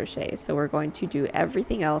treble crochet. So we're going to do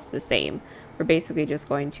everything else the same. We're basically just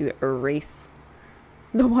going to erase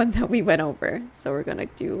the one that we went over. So we're going to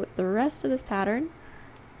do the rest of this pattern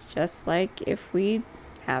just like if we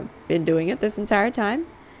have been doing it this entire time.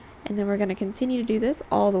 And then we're going to continue to do this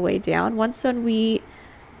all the way down. Once when we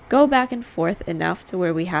go back and forth enough to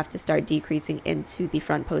where we have to start decreasing into the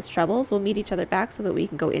front post trebles, we'll meet each other back so that we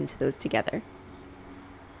can go into those together.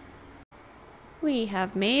 We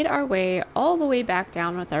have made our way all the way back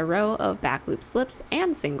down with our row of back loop slips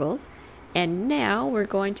and singles, and now we're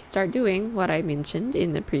going to start doing what I mentioned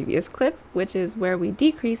in the previous clip, which is where we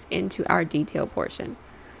decrease into our detail portion.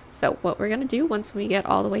 So what we're going to do once we get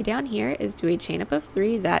all the way down here is do a chain up of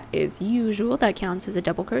 3 that is usual, that counts as a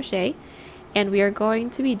double crochet, and we are going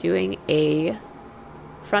to be doing a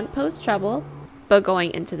front post treble, but going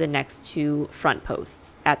into the next 2 front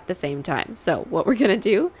posts at the same time. So what we're going to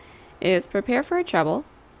do is prepare for a treble,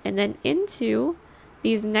 and then into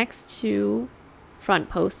these next 2 front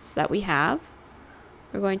posts that we have,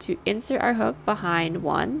 we're going to insert our hook behind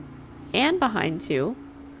 1 and behind 2,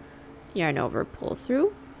 yarn over, pull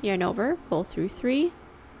through, yarn over, pull through 3,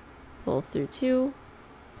 pull through 2,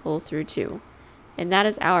 pull through 2. And that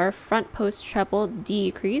is our front post treble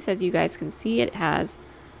decrease. As you guys can see, it has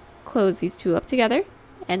closed these 2 up together.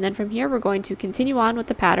 And then from here, we're going to continue on with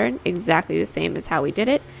the pattern exactly the same as how we did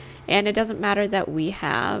it. And it doesn't matter that we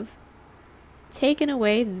have taken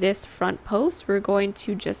away this front post. We're going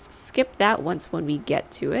to just skip that when we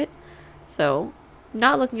get to it. So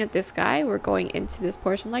not looking at this guy, we're going into this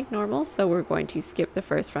portion like normal. So we're going to skip the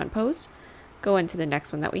first front post, go into the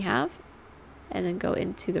next one that we have, and then go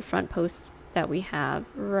into the front post that we have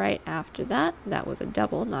right after that. That was a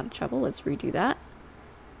double, not a treble. Let's redo that.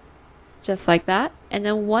 Just like that. And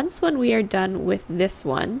then when we are done with this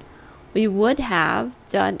one, we would have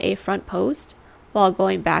done a front post while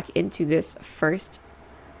going back into this first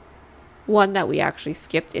one that we actually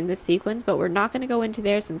skipped in this sequence, but we're not going to go into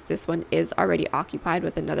there since this one is already occupied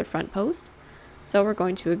with another front post. So we're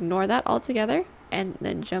going to ignore that altogether and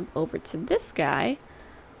then jump over to this guy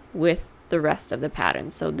with the rest of the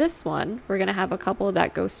pattern. So this one, we're going to have a couple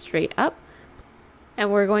that go straight up,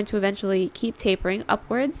 and we're going to eventually keep tapering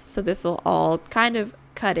upwards, so this will all kind of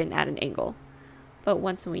cut in at an angle. But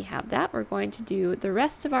once we have that, we're going to do the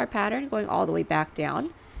rest of our pattern going all the way back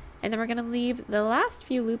down, and then we're going to leave the last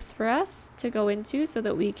few loops for us to go into so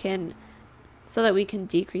that we can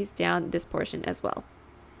decrease down this portion as well.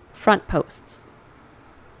 Front posts.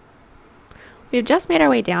 We've just made our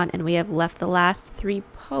way down, and we have left the last 3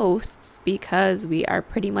 posts because we are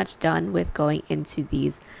pretty much done with going into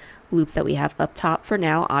these loops that we have up top for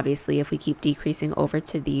now. Obviously, if we keep decreasing over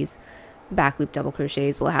to these back loop double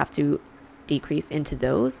crochets, we'll have to decrease into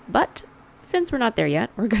those, but since we're not there yet,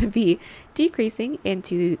 we're going to be decreasing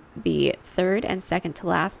into the 3rd and 2nd to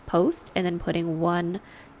last post, and then putting 1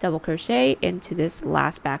 double crochet into this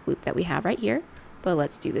last back loop that we have right here. But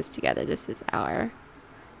let's do this together. This is our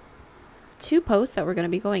 2 posts that we're going to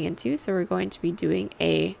be going into. So we're going to be doing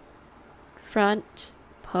a front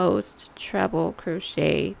post treble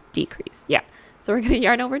crochet decrease. Yeah, so we're going to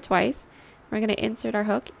yarn over twice. We're going to insert our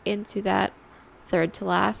hook into that 3rd to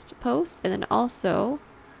last post, and then also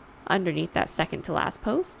underneath that 2nd to last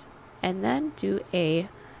post, and then do a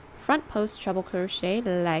front post treble crochet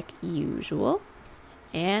like usual.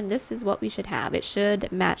 And this is what we should have. It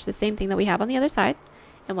should match the same thing that we have on the other side.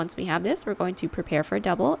 And once we have this, we're going to prepare for a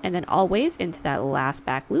double, and then always into that last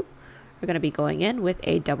back loop, we're going to be going in with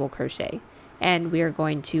a double crochet. And we are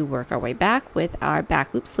going to work our way back with our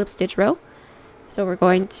back loop slip stitch row. So we're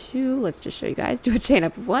going to, let's just show you guys, do a chain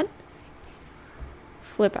up of 1,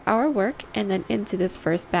 flip our work, and then into this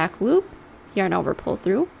first back loop, yarn over, pull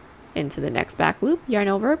through, into the next back loop, yarn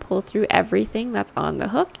over, pull through everything that's on the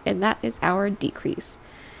hook, and that is our decrease.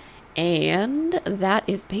 And that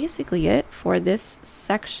is basically it for this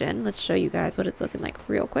section. Let's show you guys what it's looking like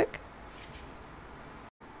real quick.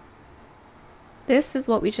 This is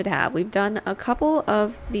what we should have. We've done a couple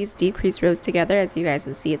of these decrease rows together. As you guys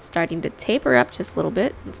can see, it's starting to taper up just a little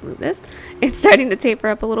bit. Let's move this. It's starting to taper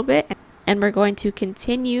up a little bit, and we're going to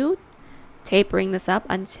continue tapering this up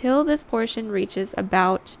until this portion reaches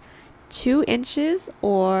about 2 inches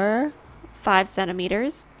or 5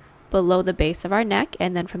 centimeters below the base of our neck,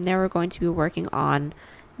 and then from there we're going to be working on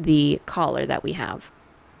the collar that we have.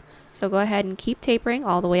 So go ahead and keep tapering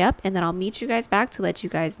all the way up, and then I'll meet you guys back to let you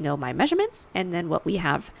guys know my measurements and then what we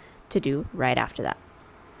have to do right after that.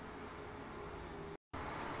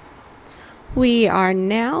 We are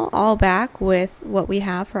now all back with what we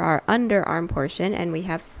have for our underarm portion, and we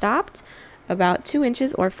have stopped about 2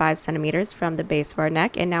 inches or 5 centimeters from the base of our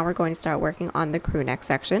neck, and now we're going to start working on the crew neck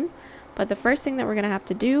section. But the first thing that we're going to have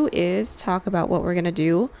to do is talk about what we're going to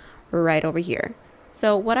do right over here.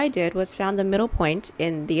 So what I did was found the middle point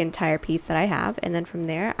in the entire piece that I have, and then from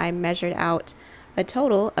there I measured out a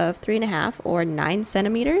total of 3.5 or 9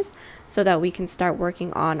 centimeters so that we can start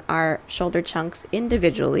working on our shoulder chunks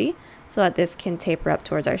individually, so that this can taper up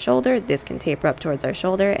towards our shoulder, this can taper up towards our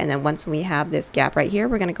shoulder, and then once we have this gap right here,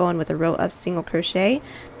 we're going to go in with a row of single crochet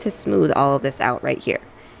to smooth all of this out right here.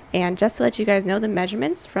 And just to let you guys know the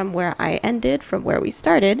measurements from where I ended, from where we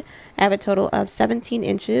started, I have a total of 17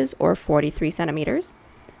 inches or 43 centimeters.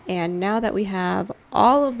 And now that we have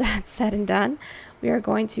all of that said and done, we are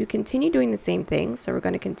going to continue doing the same thing. So we're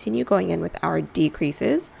going to continue going in with our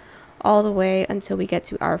decreases all the way until we get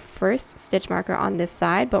to our first stitch marker on this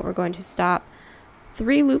side, but we're going to stop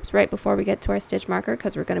 3 loops right before we get to our stitch marker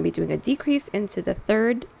because we're going to be doing a decrease into the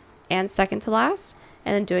third and second to last,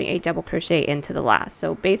 and then doing a double crochet into the last.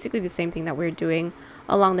 So basically the same thing that we're doing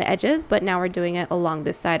along the edges, but now we're doing it along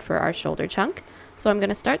this side for our shoulder chunk. So I'm going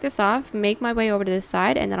to start this off, make my way over to this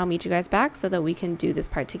side, and then I'll meet you guys back so that we can do this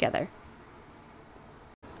part together.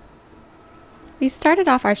 We started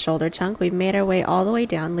off our shoulder chunk. We've made our way all the way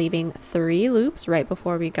down, leaving 3 loops right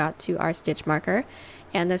before we got to our stitch marker.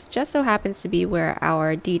 And this just so happens to be where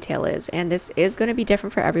our detail is. And this is going to be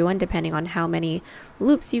different for everyone depending on how many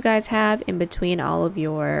loops you guys have in between all of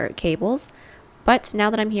your cables. But now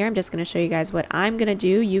that I'm here, I'm just going to show you guys what I'm going to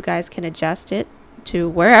do. You guys can adjust it to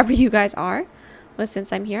wherever you guys are. But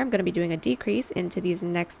since I'm here, I'm going to be doing a decrease into these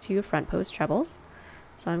next 2 front post trebles.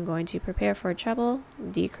 So I'm going to prepare for a treble,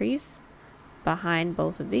 decrease behind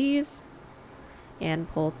both of these, and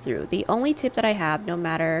pull through. The only tip that I have, no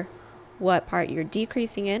matter what part you're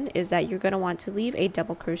decreasing in, is that you're going to want to leave a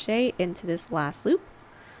double crochet into this last loop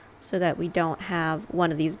so that we don't have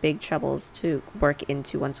one of these big trebles to work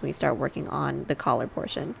into once we start working on the collar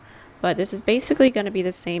portion. But this is basically going to be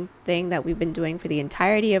the same thing that we've been doing for the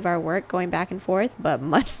entirety of our work, going back and forth, but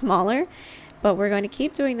much smaller. But we're going to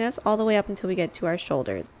keep doing this all the way up until we get to our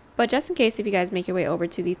shoulders. But just in case, if you guys make your way over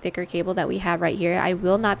to the thicker cable that we have right here, I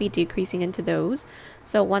will not be decreasing into those.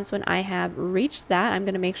 So once when I have reached that, I'm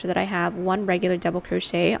going to make sure that I have 1 regular double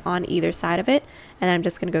crochet on either side of it, and then I'm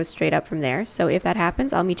just going to go straight up from there. So if that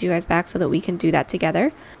happens, I'll meet you guys back so that we can do that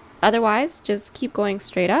together. Otherwise, just keep going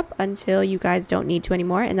straight up until you guys don't need to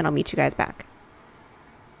anymore, and then I'll meet you guys back.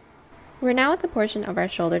 We're now at the portion of our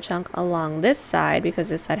shoulder chunk along this side, because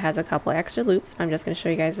this side has a couple extra loops. I'm just going to show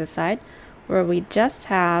you guys this side, where we just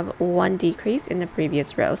have 1 decrease in the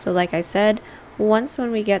previous row. So like I said, once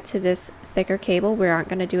when we get to this thicker cable, we aren't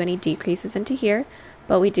going to do any decreases into here,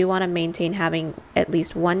 but we do want to maintain having at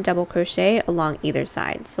least 1 double crochet along either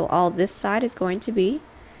side. So all this side is going to be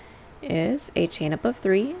is a chain up of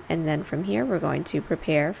 3, and then from here we're going to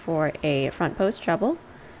prepare for a front post treble,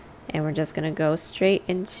 and we're just going to go straight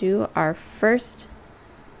into our first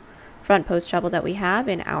front post treble that we have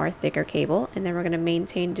in our thicker cable, and then we're going to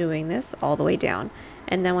maintain doing this all the way down.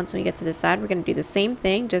 And then once we get to the side, we're going to do the same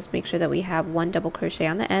thing, just make sure that we have 1 double crochet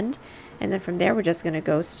on the end, and then from there we're just going to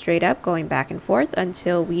go straight up, going back and forth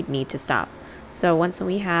until we need to stop. So once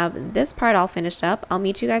we have this part all finished up, I'll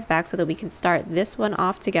meet you guys back so that we can start this one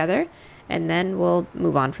off together, and then we'll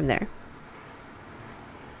move on from there.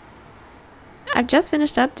 I've just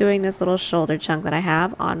finished up doing this little shoulder chunk that I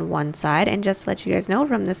have on one side, and just to let you guys know,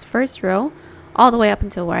 from this first row all the way up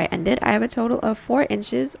until where I ended, I have a total of 4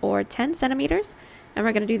 inches or 10 centimeters, and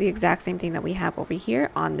we're going to do the exact same thing that we have over here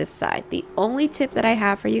on this side. The only tip that I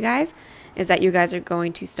have for you guys is that you guys are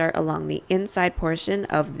going to start along the inside portion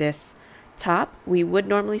of this top. We would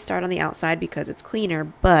normally start on the outside because it's cleaner,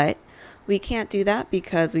 but we can't do that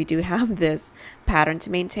because we do have this pattern to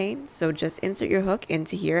maintain. So just insert your hook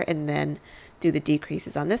into here and then do the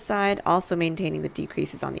decreases on this side, also maintaining the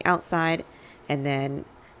decreases on the outside, and then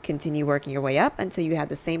continue working your way up until you have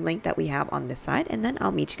the same length that we have on this side, and then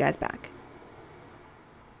I'll meet you guys back.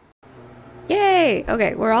 Yay!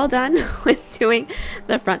 Okay, we're all done with doing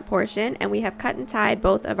the front portion, and we have cut and tied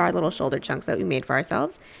both of our little shoulder chunks that we made for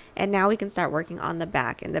ourselves, and now we can start working on the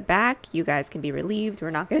back. In the back, you guys can be relieved.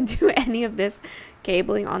 We're not going to do any of this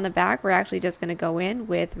cabling on the back. We're actually just going to go in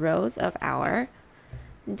with rows of our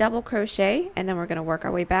double crochet, and then we're going to work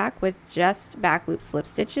our way back with just back loop slip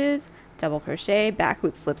stitches, double crochet, back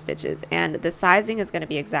loop slip stitches, and the sizing is going to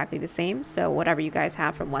be exactly the same. So whatever you guys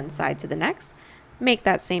have from one side to the next, make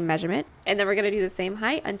that same measurement, and then we're going to do the same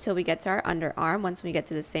height until we get to our underarm. Once we get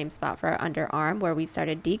to the same spot for our underarm where we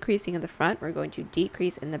started decreasing in the front, we're going to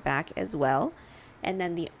decrease in the back as well. And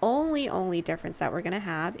then the only difference that we're going to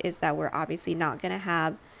have is that we're obviously not going to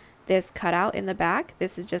have this cutout in the back.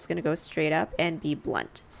 This is just going to go straight up and be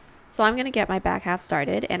blunt. So I'm going to get my back half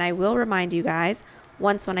started, and I will remind you guys,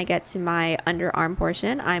 once when I get to my underarm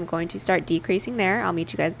portion, I'm going to start decreasing there. I'll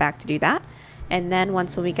meet you guys back to do that. And then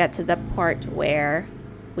once when we get to the part where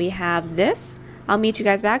we have this, I'll meet you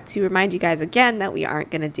guys back to remind you guys again that we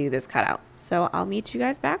aren't going to do this cutout. So I'll meet you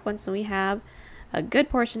guys back once we have a good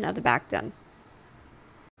portion of the back done.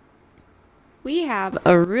 We have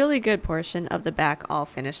a really good portion of the back all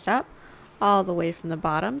finished up. all the way from the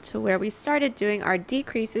bottom to where we started doing our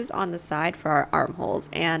decreases on the side for our armholes.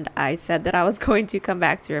 And I said that I was going to come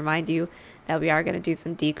back to remind you that we are going to do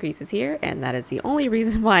some decreases here, and that is the only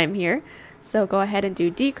reason why I'm here. So go ahead and do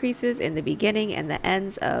decreases in the beginning and the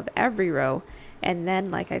ends of every row. And then,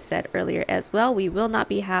 like I said earlier as well, we will not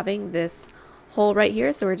be having this hole right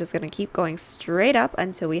here, so we're just going to keep going straight up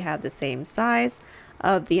until we have the same size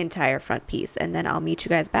of the entire front piece. And then I'll meet you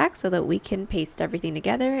guys back so that we can paste everything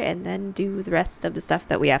together and then do the rest of the stuff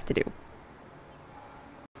that we have to do.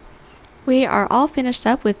 We are all finished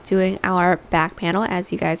up with doing our back panel.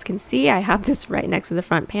 As you guys can see, I have this right next to the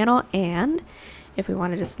front panel, and if we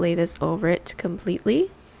want to just lay this over it completely,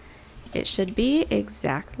 it should be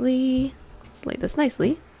exactly, let's lay this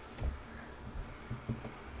nicely,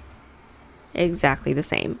 exactly the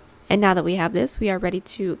same. And now that we have this, we are ready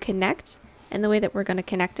to connect. And the way that we're going to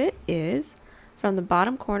connect it is from the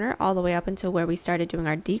bottom corner all the way up until where we started doing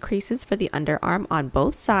our decreases for the underarm on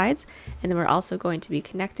both sides. And then we're also going to be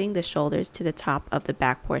connecting the shoulders to the top of the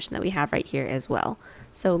back portion that we have right here as well.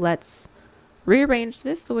 So let's rearrange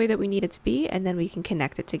this the way that we need it to be, and then we can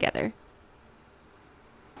connect it together.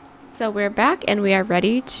 So we're back and we are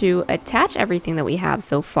ready to attach everything that we have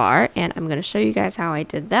so far, and I'm going to show you guys how I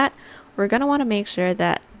did that. We're going to want to make sure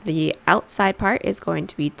that the outside part is going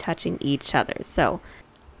to be touching each other. So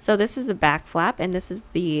this is the back flap, and this is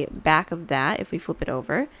the back of that. If we flip it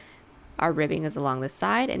over, our ribbing is along the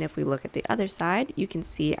side, and if we look at the other side, you can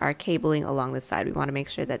see our cabling along the side. We want to make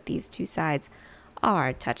sure that these two sides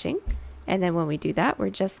are touching. And then when we do that, we're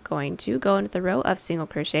just going to go into the row of single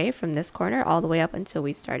crochet from this corner all the way up until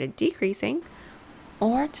we started decreasing,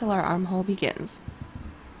 or till our armhole begins.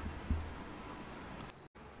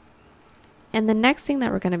 And the next thing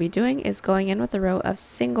that we're going to be doing is going in with a row of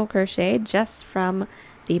single crochet just from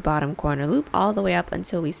the bottom corner loop all the way up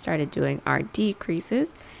until we started doing our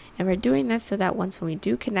decreases. And we're doing this so that once when we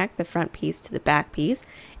do connect the front piece to the back piece,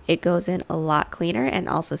 it goes in a lot cleaner, and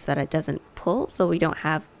also so that it doesn't pull, so we don't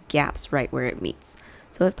have gaps right where it meets.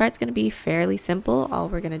 So this part's going to be fairly simple. All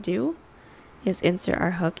we're going to do is insert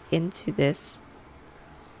our hook into this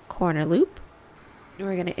corner loop.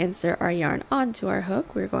 We're going to insert our yarn onto our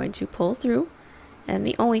hook. We're going to pull through, and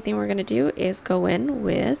the only thing we're going to do is go in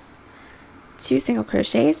with 2 single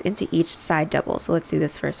crochets into each side double. So let's do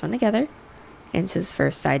this first one together. Into this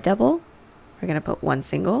first side double, we're going to put 1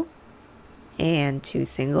 single and 2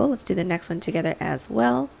 single. Let's do the next one together as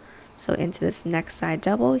well. So into this next side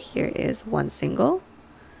double, here is 1 single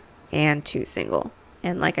and 2 single.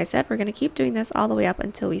 And like I said, we're going to keep doing this all the way up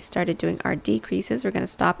until we started doing our decreases. We're going to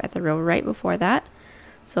stop at the row right before that.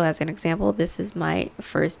 So as an example, this is my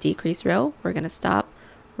first decrease row. We're going to stop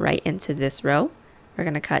right into this row. We're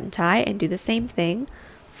going to cut and tie and do the same thing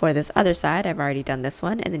for this other side. I've already done this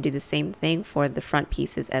one, and then do the same thing for the front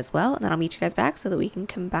pieces as well. And then I'll meet you guys back so that we can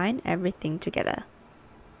combine everything together.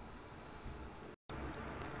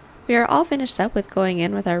 We are all finished up with going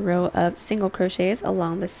in with our row of single crochets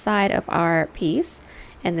along the side of our piece.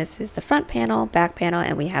 And this is the front panel, back panel,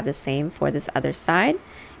 and we have the same for this other side.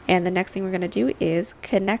 And the next thing we're going to do is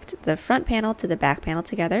connect the front panel to the back panel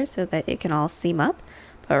together so that it can all seam up.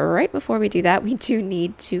 But right before we do that, we do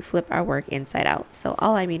need to flip our work inside out. So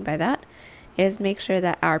all I mean by that is make sure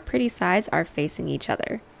that our pretty sides are facing each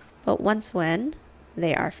other. But once when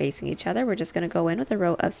they are facing each other, we're just going to go in with a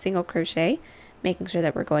row of single crochet, making sure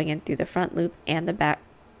that we're going in through the front loop and the back,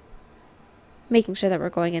 making sure that we're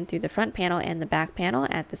going in through the front panel and the back panel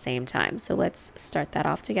at the same time. So let's start that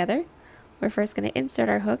off together. We're first going to insert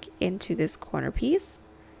our hook into this corner piece,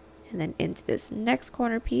 and then into this next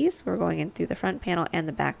corner piece. We're going in through the front panel and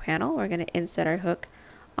the back panel. We're going to insert our hook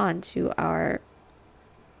onto our,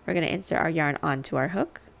 we're going to insert our yarn onto our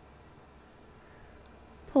hook,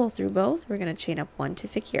 pull through both. We're going to chain up 1 to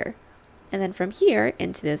secure. And then from here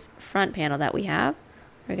into this front panel that we have,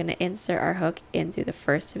 we're going to insert our hook in through the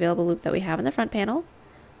first available loop that we have in the front panel,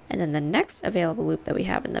 and then the next available loop that we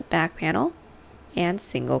have in the back panel, and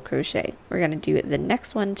single crochet. We're going to do the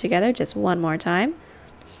next one together just one more time.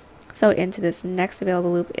 So into this next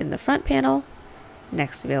available loop in the front panel,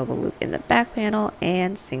 next available loop in the back panel,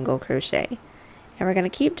 and single crochet. And we're going to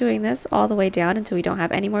keep doing this all the way down until we don't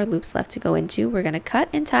have any more loops left to go into. We're going to cut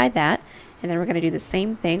and tie that, and then we're going to do the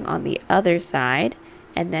same thing on the other side,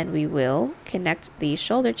 and then we will connect the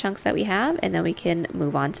shoulder chunks that we have, and then we can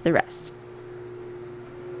move on to the rest.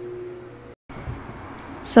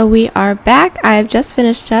 So we are back. I've just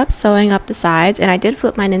finished up sewing up the sides, and I did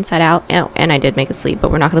flip mine inside out, and I did make a sleeve,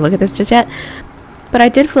 but we're not going to look at this just yet. But I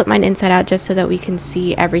did flip mine inside out just so that we can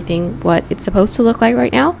see everything what it's supposed to look like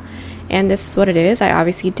right now. And this is what it is. I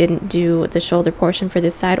obviously didn't do the shoulder portion for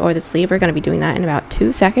this side or the sleeve. We're going to be doing that in about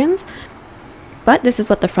 2 seconds. But this is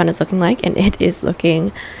what the front is looking like, and it is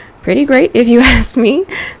looking pretty great if you ask me.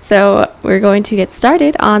 So we're going to get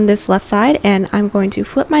started on this left side, and I'm going to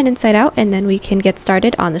flip mine inside out, and then we can get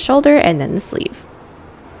started on the shoulder and then the sleeve.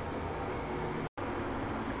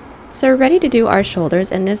 So we're ready to do our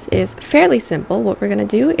shoulders, and this is fairly simple. What we're going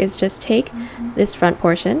to do is just take this front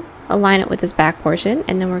portion, align it with this back portion,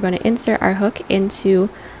 and then we're going to insert our hook into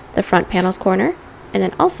the front panel's corner and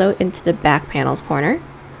then also into the back panel's corner.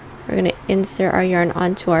 We're going to insert our yarn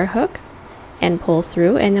onto our hook and pull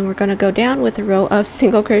through, and then we're going to go down with a row of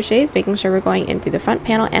single crochets, making sure we're going in through the front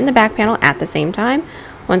panel and the back panel at the same time.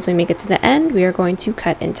 Once we make it to the end, we are going to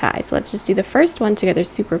cut and tie. So let's just do the first one together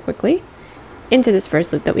super quickly. Into this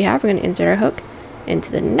first loop that we have, we're going to insert our hook. Into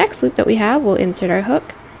the next loop that we have, we'll insert our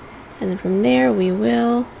hook, and then from there we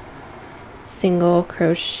will single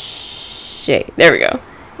crochet. There we go.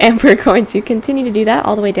 And we're going to continue to do that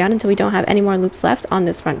all the way down until we don't have any more loops left on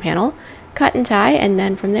this front panel. Cut and tie, and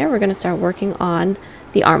then from there we're going to start working on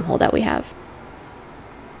the armhole that we have.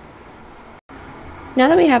 Now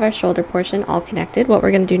that we have our shoulder portion all connected, what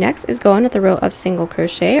we're going to do next is go in with a row of single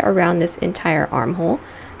crochet around this entire armhole.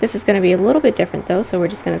 This is going to be a little bit different though, so we're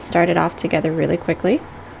just going to start it off together really quickly.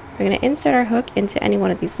 We're going to insert our hook into any one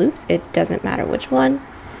of these loops. It doesn't matter which one,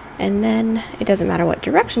 and then it doesn't matter what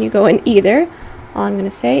direction you go in either. All I'm going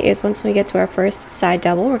to say is once we get to our first side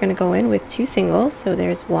double, we're going to go in with 2 singles. So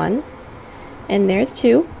there's 1 and there's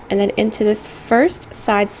 2, and then into this first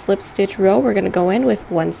side slip stitch row we're going to go in with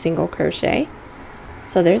 1 single crochet.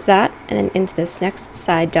 So there's that, and then into this next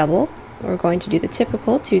side double we're going to do the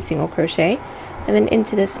typical 2 single crochet, and then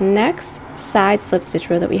into this next side slip stitch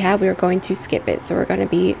row that we have, we are going to skip it. So we're going to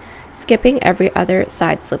be skipping every other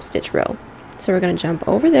side slip stitch row. So we're going to jump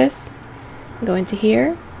over this, go into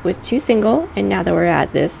here with 2 single, and now that we're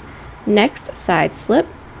at this next side slip,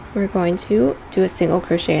 we're going to do a single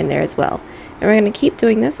crochet in there as well. And we're going to keep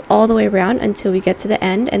doing this all the way around until we get to the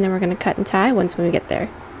end, and then we're going to cut and tie once when we get there.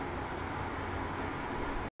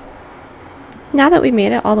 Now that we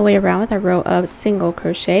made it all the way around with our row of single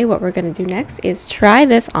crochet, what we're going to do next is try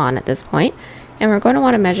this on at this point, and we're going to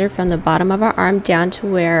want to measure from the bottom of our arm down to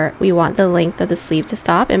where we want the length of the sleeve to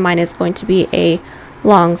stop, and mine is going to be a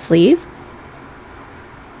long sleeve,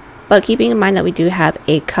 but keeping in mind that we do have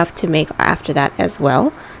a cuff to make after that as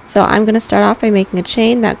well. So I'm going to start off by making a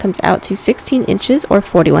chain that comes out to 16 inches or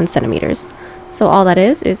 41 centimeters. So all that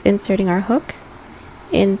is inserting our hook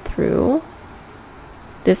in through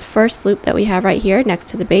this first loop that we have right here next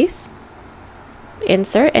to the base,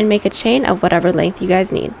 insert, and make a chain of whatever length you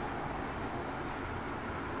guys need.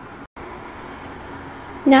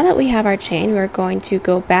 Now that we have our chain, we're going to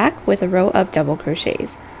go back with a row of double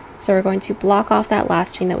crochets. So we're going to block off that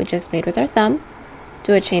last chain that we just made with our thumb,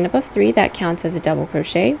 do a chain up of 3 that counts as a double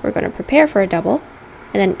crochet. We're going to prepare for a double,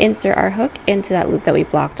 and then insert our hook into that loop that we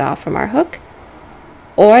blocked off from our hook,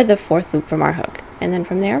 or the 4th loop from our hook. And then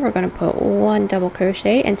from there we're going to put 1 double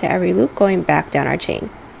crochet into every loop going back down our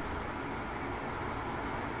chain.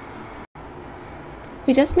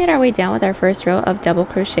 We just made our way down with our first row of double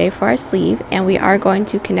crochet for our sleeve, and we are going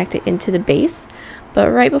to connect it into the base. But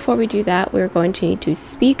right before we do that, we're going to need to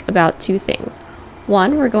speak about 2 things.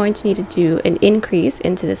 One, we're going to need to do an increase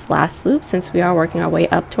into this last loop since we are working our way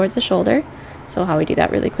up towards the shoulder. So how we do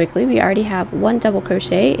that really quickly, we already have 1 double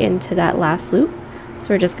crochet into that last loop.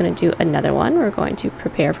 So we're just going to do another one. We're going to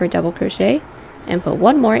prepare for a double crochet and put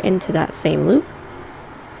 1 more into that same loop,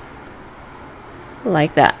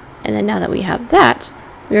 like that. And then now that we have that,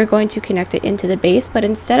 we are going to connect it into the base, but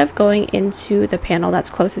instead of going into the panel that's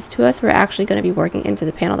closest to us, we're actually going to be working into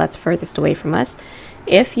the panel that's furthest away from us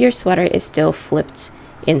if your sweater is still flipped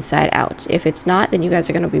inside out. If it's not, then you guys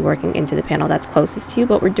are going to be working into the panel that's closest to you,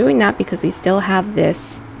 but we're doing that because we still have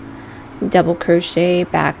this double crochet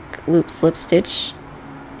back loop slip stitch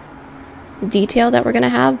detail that we're going to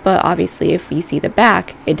have, but obviously if we see the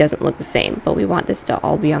back, it doesn't look the same, but we want this to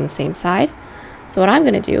all be on the same side. So what I'm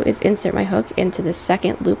going to do is insert my hook into the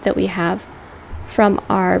second loop that we have from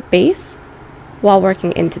our base while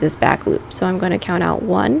working into this back loop. So I'm going to count out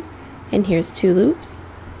 1, and here's 2 loops,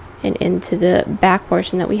 and into the back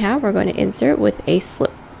portion that we have, we're going to insert with a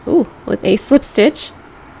slip stitch.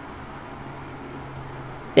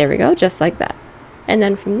 There we go, just like that. And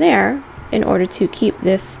then from there, in order to keep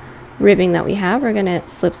this ribbing that we have, we're going to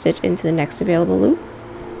slip stitch into the next available loop,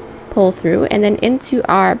 pull through, and then into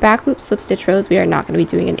our back loop slip stitch rows we are not going to be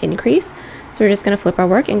doing an increase, so we're just going to flip our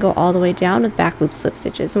work and go all the way down with back loop slip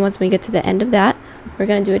stitches. And once we get to the end of that, we're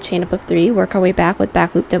going to do a chain up of 3, work our way back with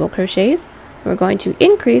back loop double crochets. We're going to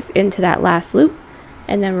increase into that last loop,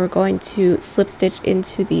 and then we're going to slip stitch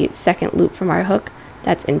into the second loop from our hook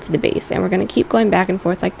that's into the base, and we're going to keep going back and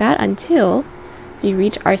forth like that until we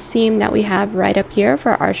reach our seam that we have right up here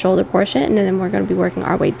for our shoulder portion, and then we're going to be working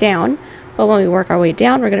our way down. But when we work our way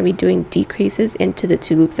down, we're going to be doing decreases into the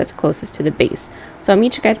 2 loops that's closest to the base. So I'll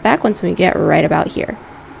meet you guys back once we get right about here.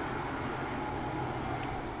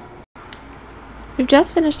 We've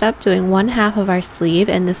just finished up doing 1/2 of our sleeve,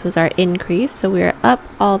 and this was our increase. So we're up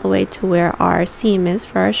all the way to where our seam is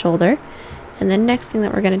for our shoulder. And the next thing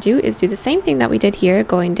that we're going to do is do the same thing that we did here,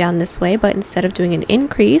 going down this way, but instead of doing an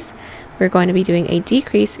increase, we're going to be doing a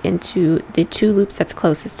decrease into the 2 loops that's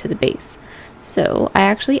closest to the base. So I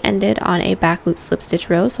actually ended on a back loop slip stitch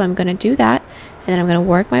row, so I'm going to do that, and then I'm going to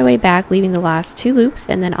work my way back, leaving the last 2 loops,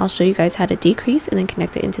 and then I'll show you guys how to decrease and then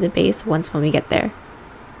connect it into the base when we get there.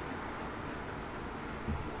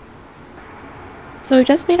 So we've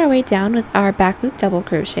just made our way down with our back loop double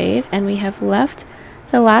crochets, and we have left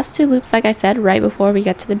the last 2 loops, like I said, right before we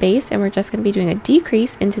get to the base, and we're just going to be doing a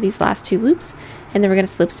decrease into these last 2 loops, and then we're going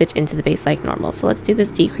to slip stitch into the base like normal. So let's do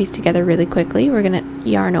this decrease together really quickly. We're going to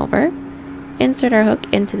yarn over, insert our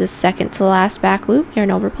hook into the second to last back loop,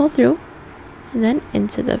 yarn over, pull through, and then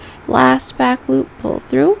into the last back loop, pull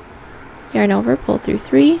through, yarn over, pull through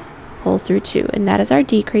 3, pull through 2, and that is our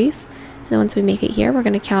decrease. And then once we make it here, we're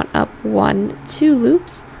going to count up 1, 2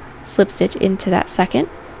 loops, slip stitch into that second.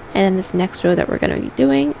 And then this next row that we're going to be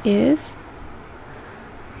doing is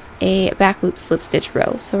a back loop slip stitch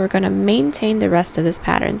row. So we're going to maintain the rest of this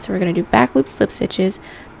pattern. So we're going to do back loop slip stitches,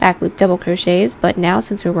 back loop double crochets, but now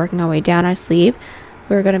since we're working our way down our sleeve,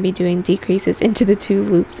 we're going to be doing decreases into the 2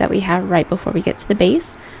 loops that we have right before we get to the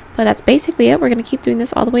base. But that's basically it. We're going to keep doing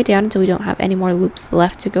this all the way down until we don't have any more loops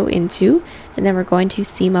left to go into, and then we're going to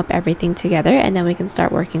seam up everything together, and then we can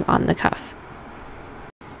start working on the cuff.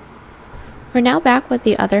 We're now back with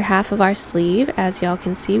the other half of our sleeve. As y'all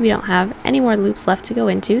can see, we don't have any more loops left to go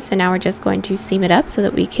into, so now we're just going to seam it up so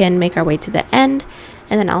that we can make our way to the end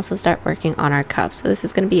and then also start working on our cuff. So this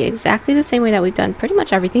is going to be exactly the same way that we've done pretty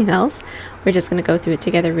much everything else. We're just going to go through it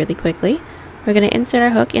together really quickly. We're going to insert our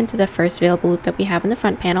hook into the first available loop that we have in the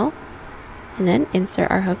front panel, and then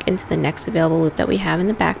insert our hook into the next available loop that we have in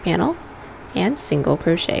the back panel, and single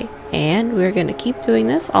crochet. And we're going to keep doing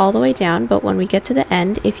this all the way down, but when we get to the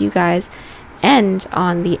end, if you guys end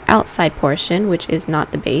on the outside portion, which is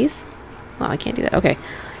not the base, well, I can't do that. Okay,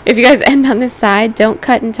 if you guys end on this side, don't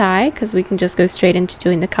cut and tie, because we can just go straight into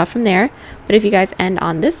doing the cuff from there. But if you guys end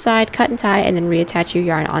on this side, cut and tie, and then reattach your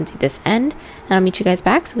yarn onto this end, and I'll meet you guys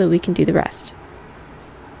back so that we can do the rest.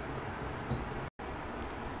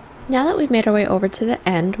 Now that we've made our way over to the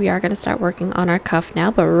end, we are going to start working on our cuff now,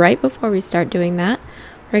 but right before we start doing that,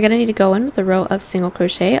 we're going to need to go in with a row of single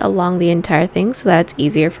crochet along the entire thing so that it's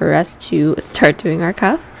easier for us to start doing our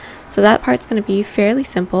cuff. So that part's going to be fairly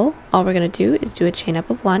simple. All we're going to do is do a chain up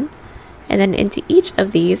of 1, and then into each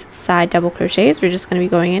of these side double crochets, we're just going to be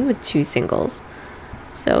going in with 2 singles.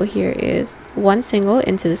 So here is 1 single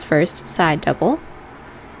into this first side double,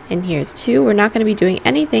 and here's 2. We're not going to be doing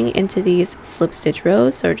anything into these slip stitch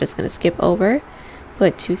rows, so we're just going to skip over,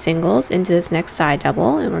 put 2 singles into this next side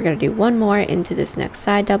double, and we're going to do 1 more into this next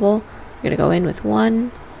side double. We're going to go in with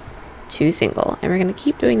 1, 2 single, and we're going to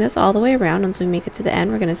keep doing this all the way around. Once we make it to the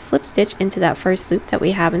end, we're going to slip stitch into that first loop that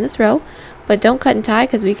we have in this row, but don't cut and tie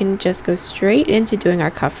because we can just go straight into doing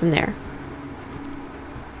our cuff from there.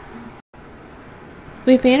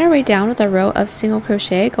 We've made our way down with a row of single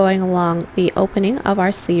crochet going along the opening of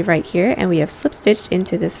our sleeve right here, and we have slip stitched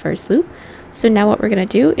into this first loop. So now what we're going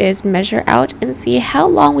to do is measure out and see how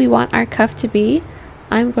long we want our cuff to be.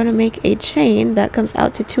 I'm going to make a chain that comes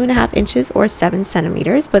out to 2.5 inches or 7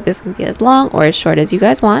 centimeters, but this can be as long or as short as you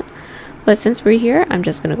guys want. But since we're here, I'm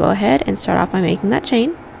just going to go ahead and start off by making that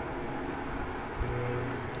chain.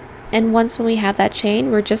 And once when we have that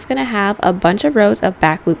chain, we're just going to have a bunch of rows of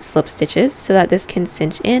back loop slip stitches so that this can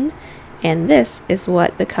cinch in, and this is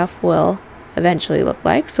what the cuff will eventually look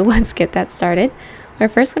like. So let's get that started. We're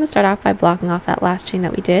first going to start off by blocking off that last chain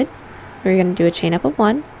that we did. We're going to do a chain up of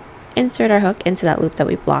 1, insert our hook into that loop that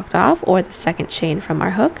we blocked off, or the second chain from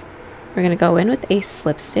our hook. We're going to go in with a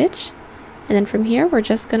slip stitch, and then from here we're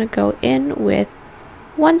just going to go in with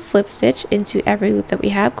 1 slip stitch into every loop that we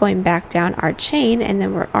have, going back down our chain, and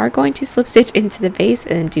then we are going to slip stitch into the base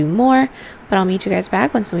and then do more, but I'll meet you guys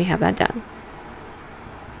back once we have that done.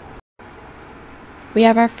 We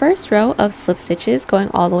have our first row of slip stitches going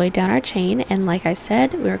all the way down our chain, and like I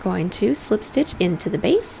said, we're going to slip stitch into the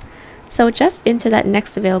base. So just into that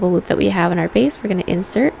next available loop that we have in our base, we're going to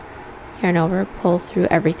insert, yarn over, pull through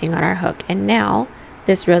everything on our hook, and now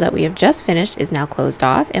this row that we have just finished is now closed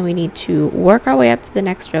off, and we need to work our way up to the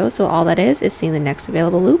next row. So all that is seeing the next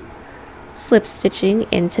available loop, slip stitching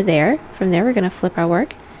into there. From there we're going to flip our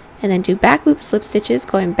work, and then do back loop slip stitches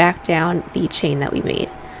going back down the chain that we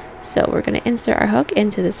made. So we're going to insert our hook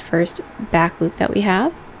into this first back loop that we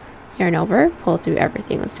have, yarn over, pull through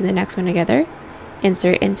everything. Let's do the next one together.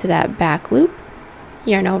 Insert into that back loop,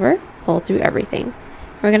 yarn over, pull through everything.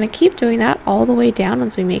 We're going to keep doing that all the way down.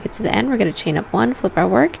 Once we make it to the end, we're going to chain up one, flip our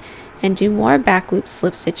work, and do more back loop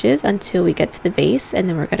slip stitches until we get to the base, and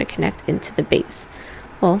then we're going to connect into the base.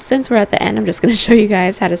 Well, since we're at the end, I'm just going to show you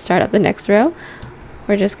guys how to start up the next row.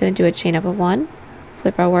 We're just going to do a chain up of one,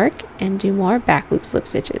 flip our work, and do more back loop slip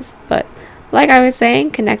stitches. But like I was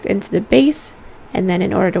saying, connect into the base, and then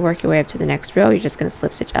in order to work your way up to the next row, you're just going to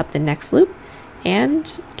slip stitch up the next loop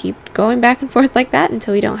and keep going back and forth like that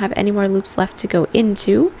until we don't have any more loops left to go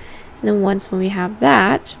into. And then once when we have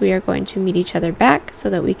that, we are going to meet each other back so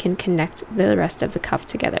that we can connect the rest of the cuff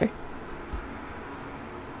together.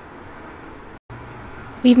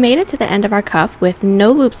 We've made it to the end of our cuff with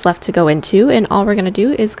no loops left to go into, and all we're going to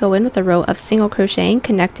do is go in with a row of single crocheting,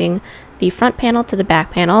 connecting the front panel to the back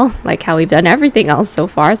panel, like how we've done everything else so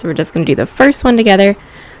far. So we're just going to do the first one together.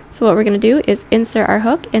 So what we're going to do is insert our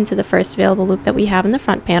hook into the first available loop that we have in the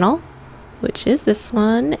front panel, which is this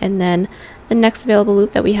one, and then the next available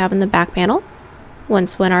loop that we have in the back panel.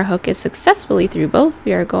 Once when our hook is successfully through both,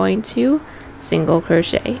 we are going to single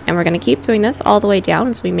crochet, and we're going to keep doing this all the way down.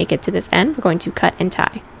 As we make it to this end, we're going to cut and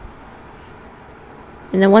tie.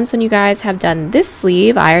 And then once when you guys have done this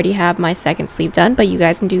sleeve, I already have my second sleeve done, but you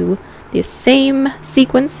guys can do the same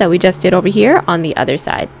sequence that we just did over here on the other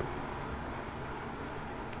side.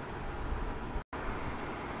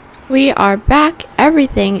 We are back.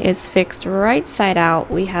 Everything is fixed right side out.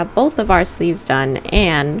 We have both of our sleeves done,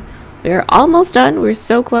 and we're almost done. We're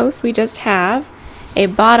so close. We just have a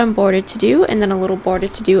bottom border to do, and then a little border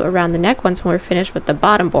to do around the neck once we're finished with the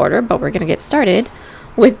bottom border, but we're going to get started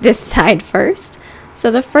with this side first. So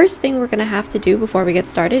the first thing we're going to have to do before we get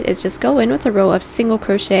started is just go in with a row of single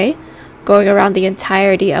crochet going around the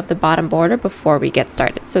entirety of the bottom border before we get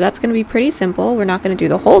started. So that's going to be pretty simple. We're not going to do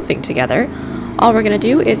the whole thing together. All we're going to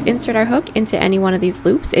do is insert our hook into any one of these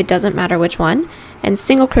loops, it doesn't matter which one, and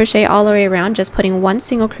single crochet all the way around, just putting one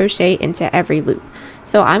single crochet into every loop.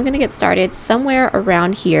 So I'm going to get started somewhere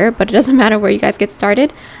around here, but it doesn't matter where you guys get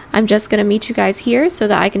started. I'm just going to meet you guys here so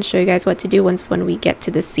that I can show you guys what to do when we get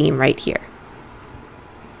to the seam right here.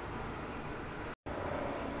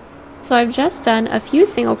 So I've just done a few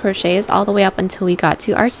single crochets all the way up until we got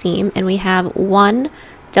to our seam, and we have one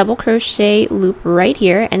double crochet loop right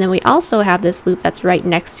here, and then we also have this loop that's right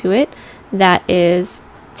next to it that is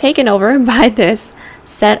taken over by this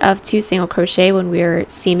set of 2 single crochet when we're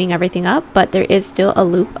seaming everything up, but there is still a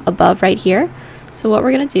loop above right here. So what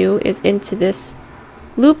we're going to do is into this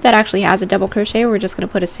loop that actually has a double crochet, we're just going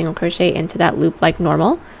to put a single crochet into that loop like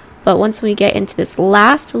normal. But once we get into this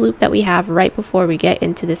last loop that we have right before we get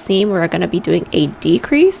into the seam, we're going to be doing a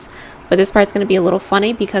decrease. But this part's going to be a little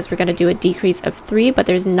funny because we're going to do a decrease of 3, but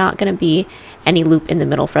there's not going to be any loop in the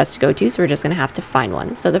middle for us to go to, so we're just going to have to find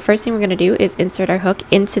one. So the first thing we're going to do is insert our hook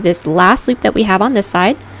into this last loop that we have on this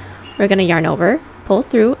side. We're going to yarn over, pull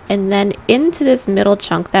through, and then into this middle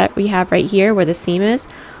chunk that we have right here where the seam is,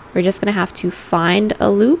 we're just going to have to find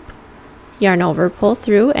a loop, yarn over, pull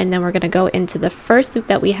through, and then we're going to go into the first loop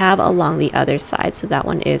that we have along the other side. So that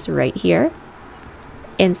one is right here.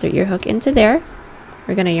 Insert your hook into there.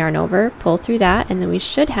 We're going to yarn over, pull through that, and then we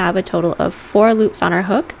should have a total of 4 loops on our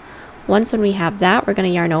hook. Once when we have that, we're going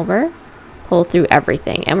to yarn over, pull through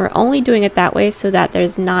everything. And we're only doing it that way so that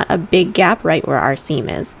there's not a big gap right where our seam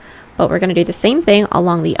is. But we're going to do the same thing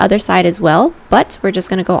along the other side as well, but we're just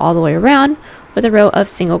going to go all the way around with a row of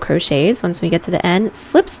single crochets. Once we get to the end,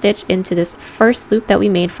 slip stitch into this first loop that we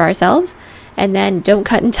made for ourselves, and then don't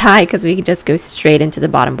cut and tie because we can just go straight into the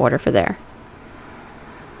bottom border for there.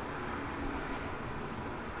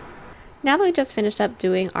 Now that we just finished up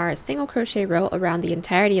doing our single crochet row around the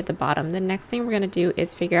entirety of the bottom, the next thing we're going to do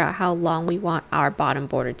is figure out how long we want our bottom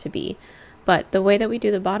border to be. But the way that we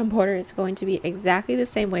do the bottom border is going to be exactly the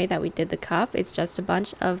same way that we did the cuff. It's just a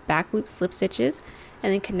bunch of back loop slip stitches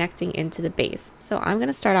and then connecting into the base. So I'm going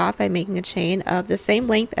to start off by making a chain of the same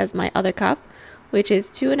length as my other cuff, which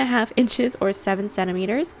is 2.5 inches or 7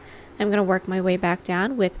 centimeters. I'm going to work my way back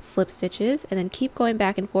down with slip stitches and then keep going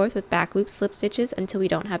back and forth with back loop slip stitches until we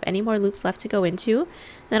don't have any more loops left to go into.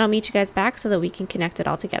 Then I'll meet you guys back so that we can connect it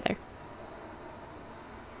all together.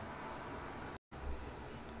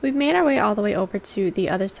 We've made our way all the way over to the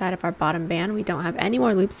other side of our bottom band. We don't have any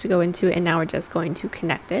more loops to go into, and now we're just going to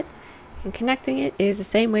connect it. And connecting it is the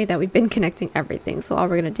same way that we've been connecting everything. So all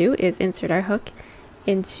we're going to do is insert our hook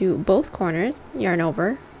into both corners, yarn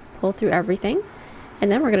over, pull through everything,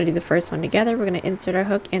 and then we're going to do the first one together. We're going to insert our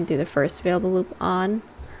hook and do the first available loop on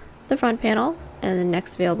the front panel and the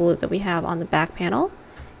next available loop that we have on the back panel,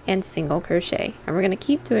 and single crochet. And we're going to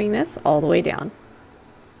keep doing this all the way down.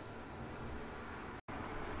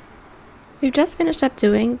 We've just finished up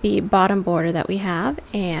doing the bottom border that we have,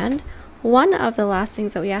 and one of the last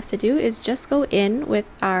things that we have to do is just go in with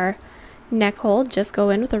our neck hole, just go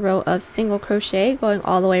in with a row of single crochet going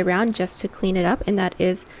all the way around just to clean it up, and that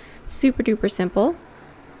is super duper simple.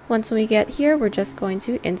 Once we get here, we're just going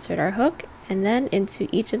to insert our hook, and then into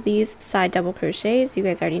each of these side double crochets, you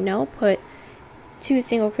guys already know, put 2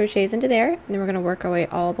 single crochets into there, and then we're going to work our way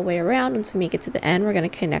all the way around. Once we make it to the end, we're going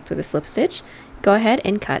to connect with a slip stitch. Go ahead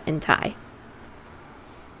and cut and tie.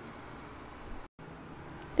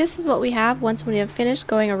 This is what we have once we have finished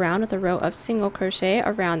going around with a row of single crochet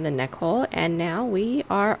around the neck hole, and now we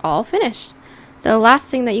are all finished. The last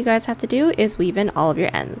thing that you guys have to do is weave in all of your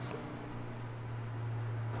ends.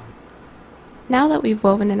 Now that we've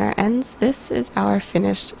woven in our ends, this is our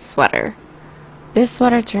finished sweater. This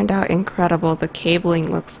sweater turned out incredible. The cabling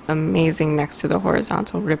looks amazing next to the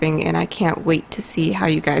horizontal ribbing, and I can't wait to see how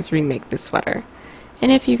you guys remake this sweater.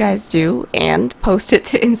 And if you guys do, and post it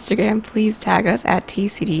to Instagram, please tag us at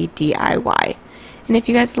TCDDIY. And if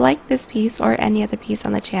you guys like this piece or any other piece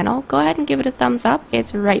on the channel, go ahead and give it a thumbs up.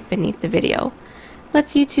 It's right beneath the video.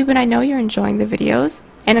 Let's YouTube and I know you're enjoying the videos,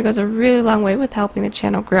 and it goes a really long way with helping the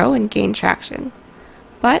channel grow and gain traction.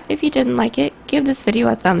 But if you didn't like it, give this video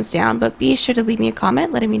a thumbs down, but be sure to leave me a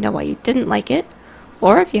comment letting me know why you didn't like it,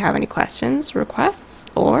 or if you have any questions, requests,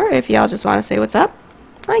 or if y'all just want to say what's up.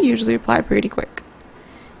 I usually reply pretty quick.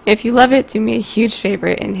 If you love it, do me a huge favor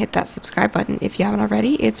and hit that subscribe button if you haven't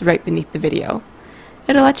already. It's right beneath the video.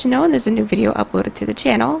 It'll let you know when there's a new video uploaded to the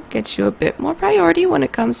channel, gets you a bit more priority when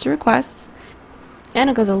it comes to requests, and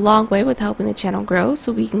it goes a long way with helping the channel grow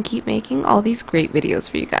so we can keep making all these great videos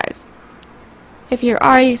for you guys. If you're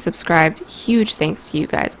already subscribed, huge thanks to you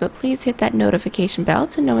guys, but please hit that notification bell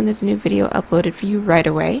to know when there's a new video uploaded for you right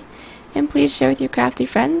away, and please share with your crafty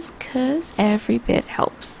friends, cause every bit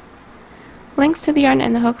helps. Links to the yarn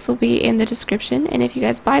and the hooks will be in the description, and if you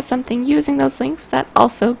guys buy something using those links, that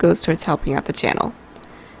also goes towards helping out the channel.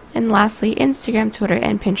 And lastly, Instagram, Twitter,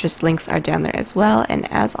 and Pinterest links are down there as well,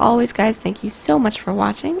 and as always guys, thank you so much for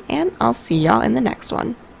watching, and I'll see y'all in the next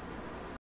one.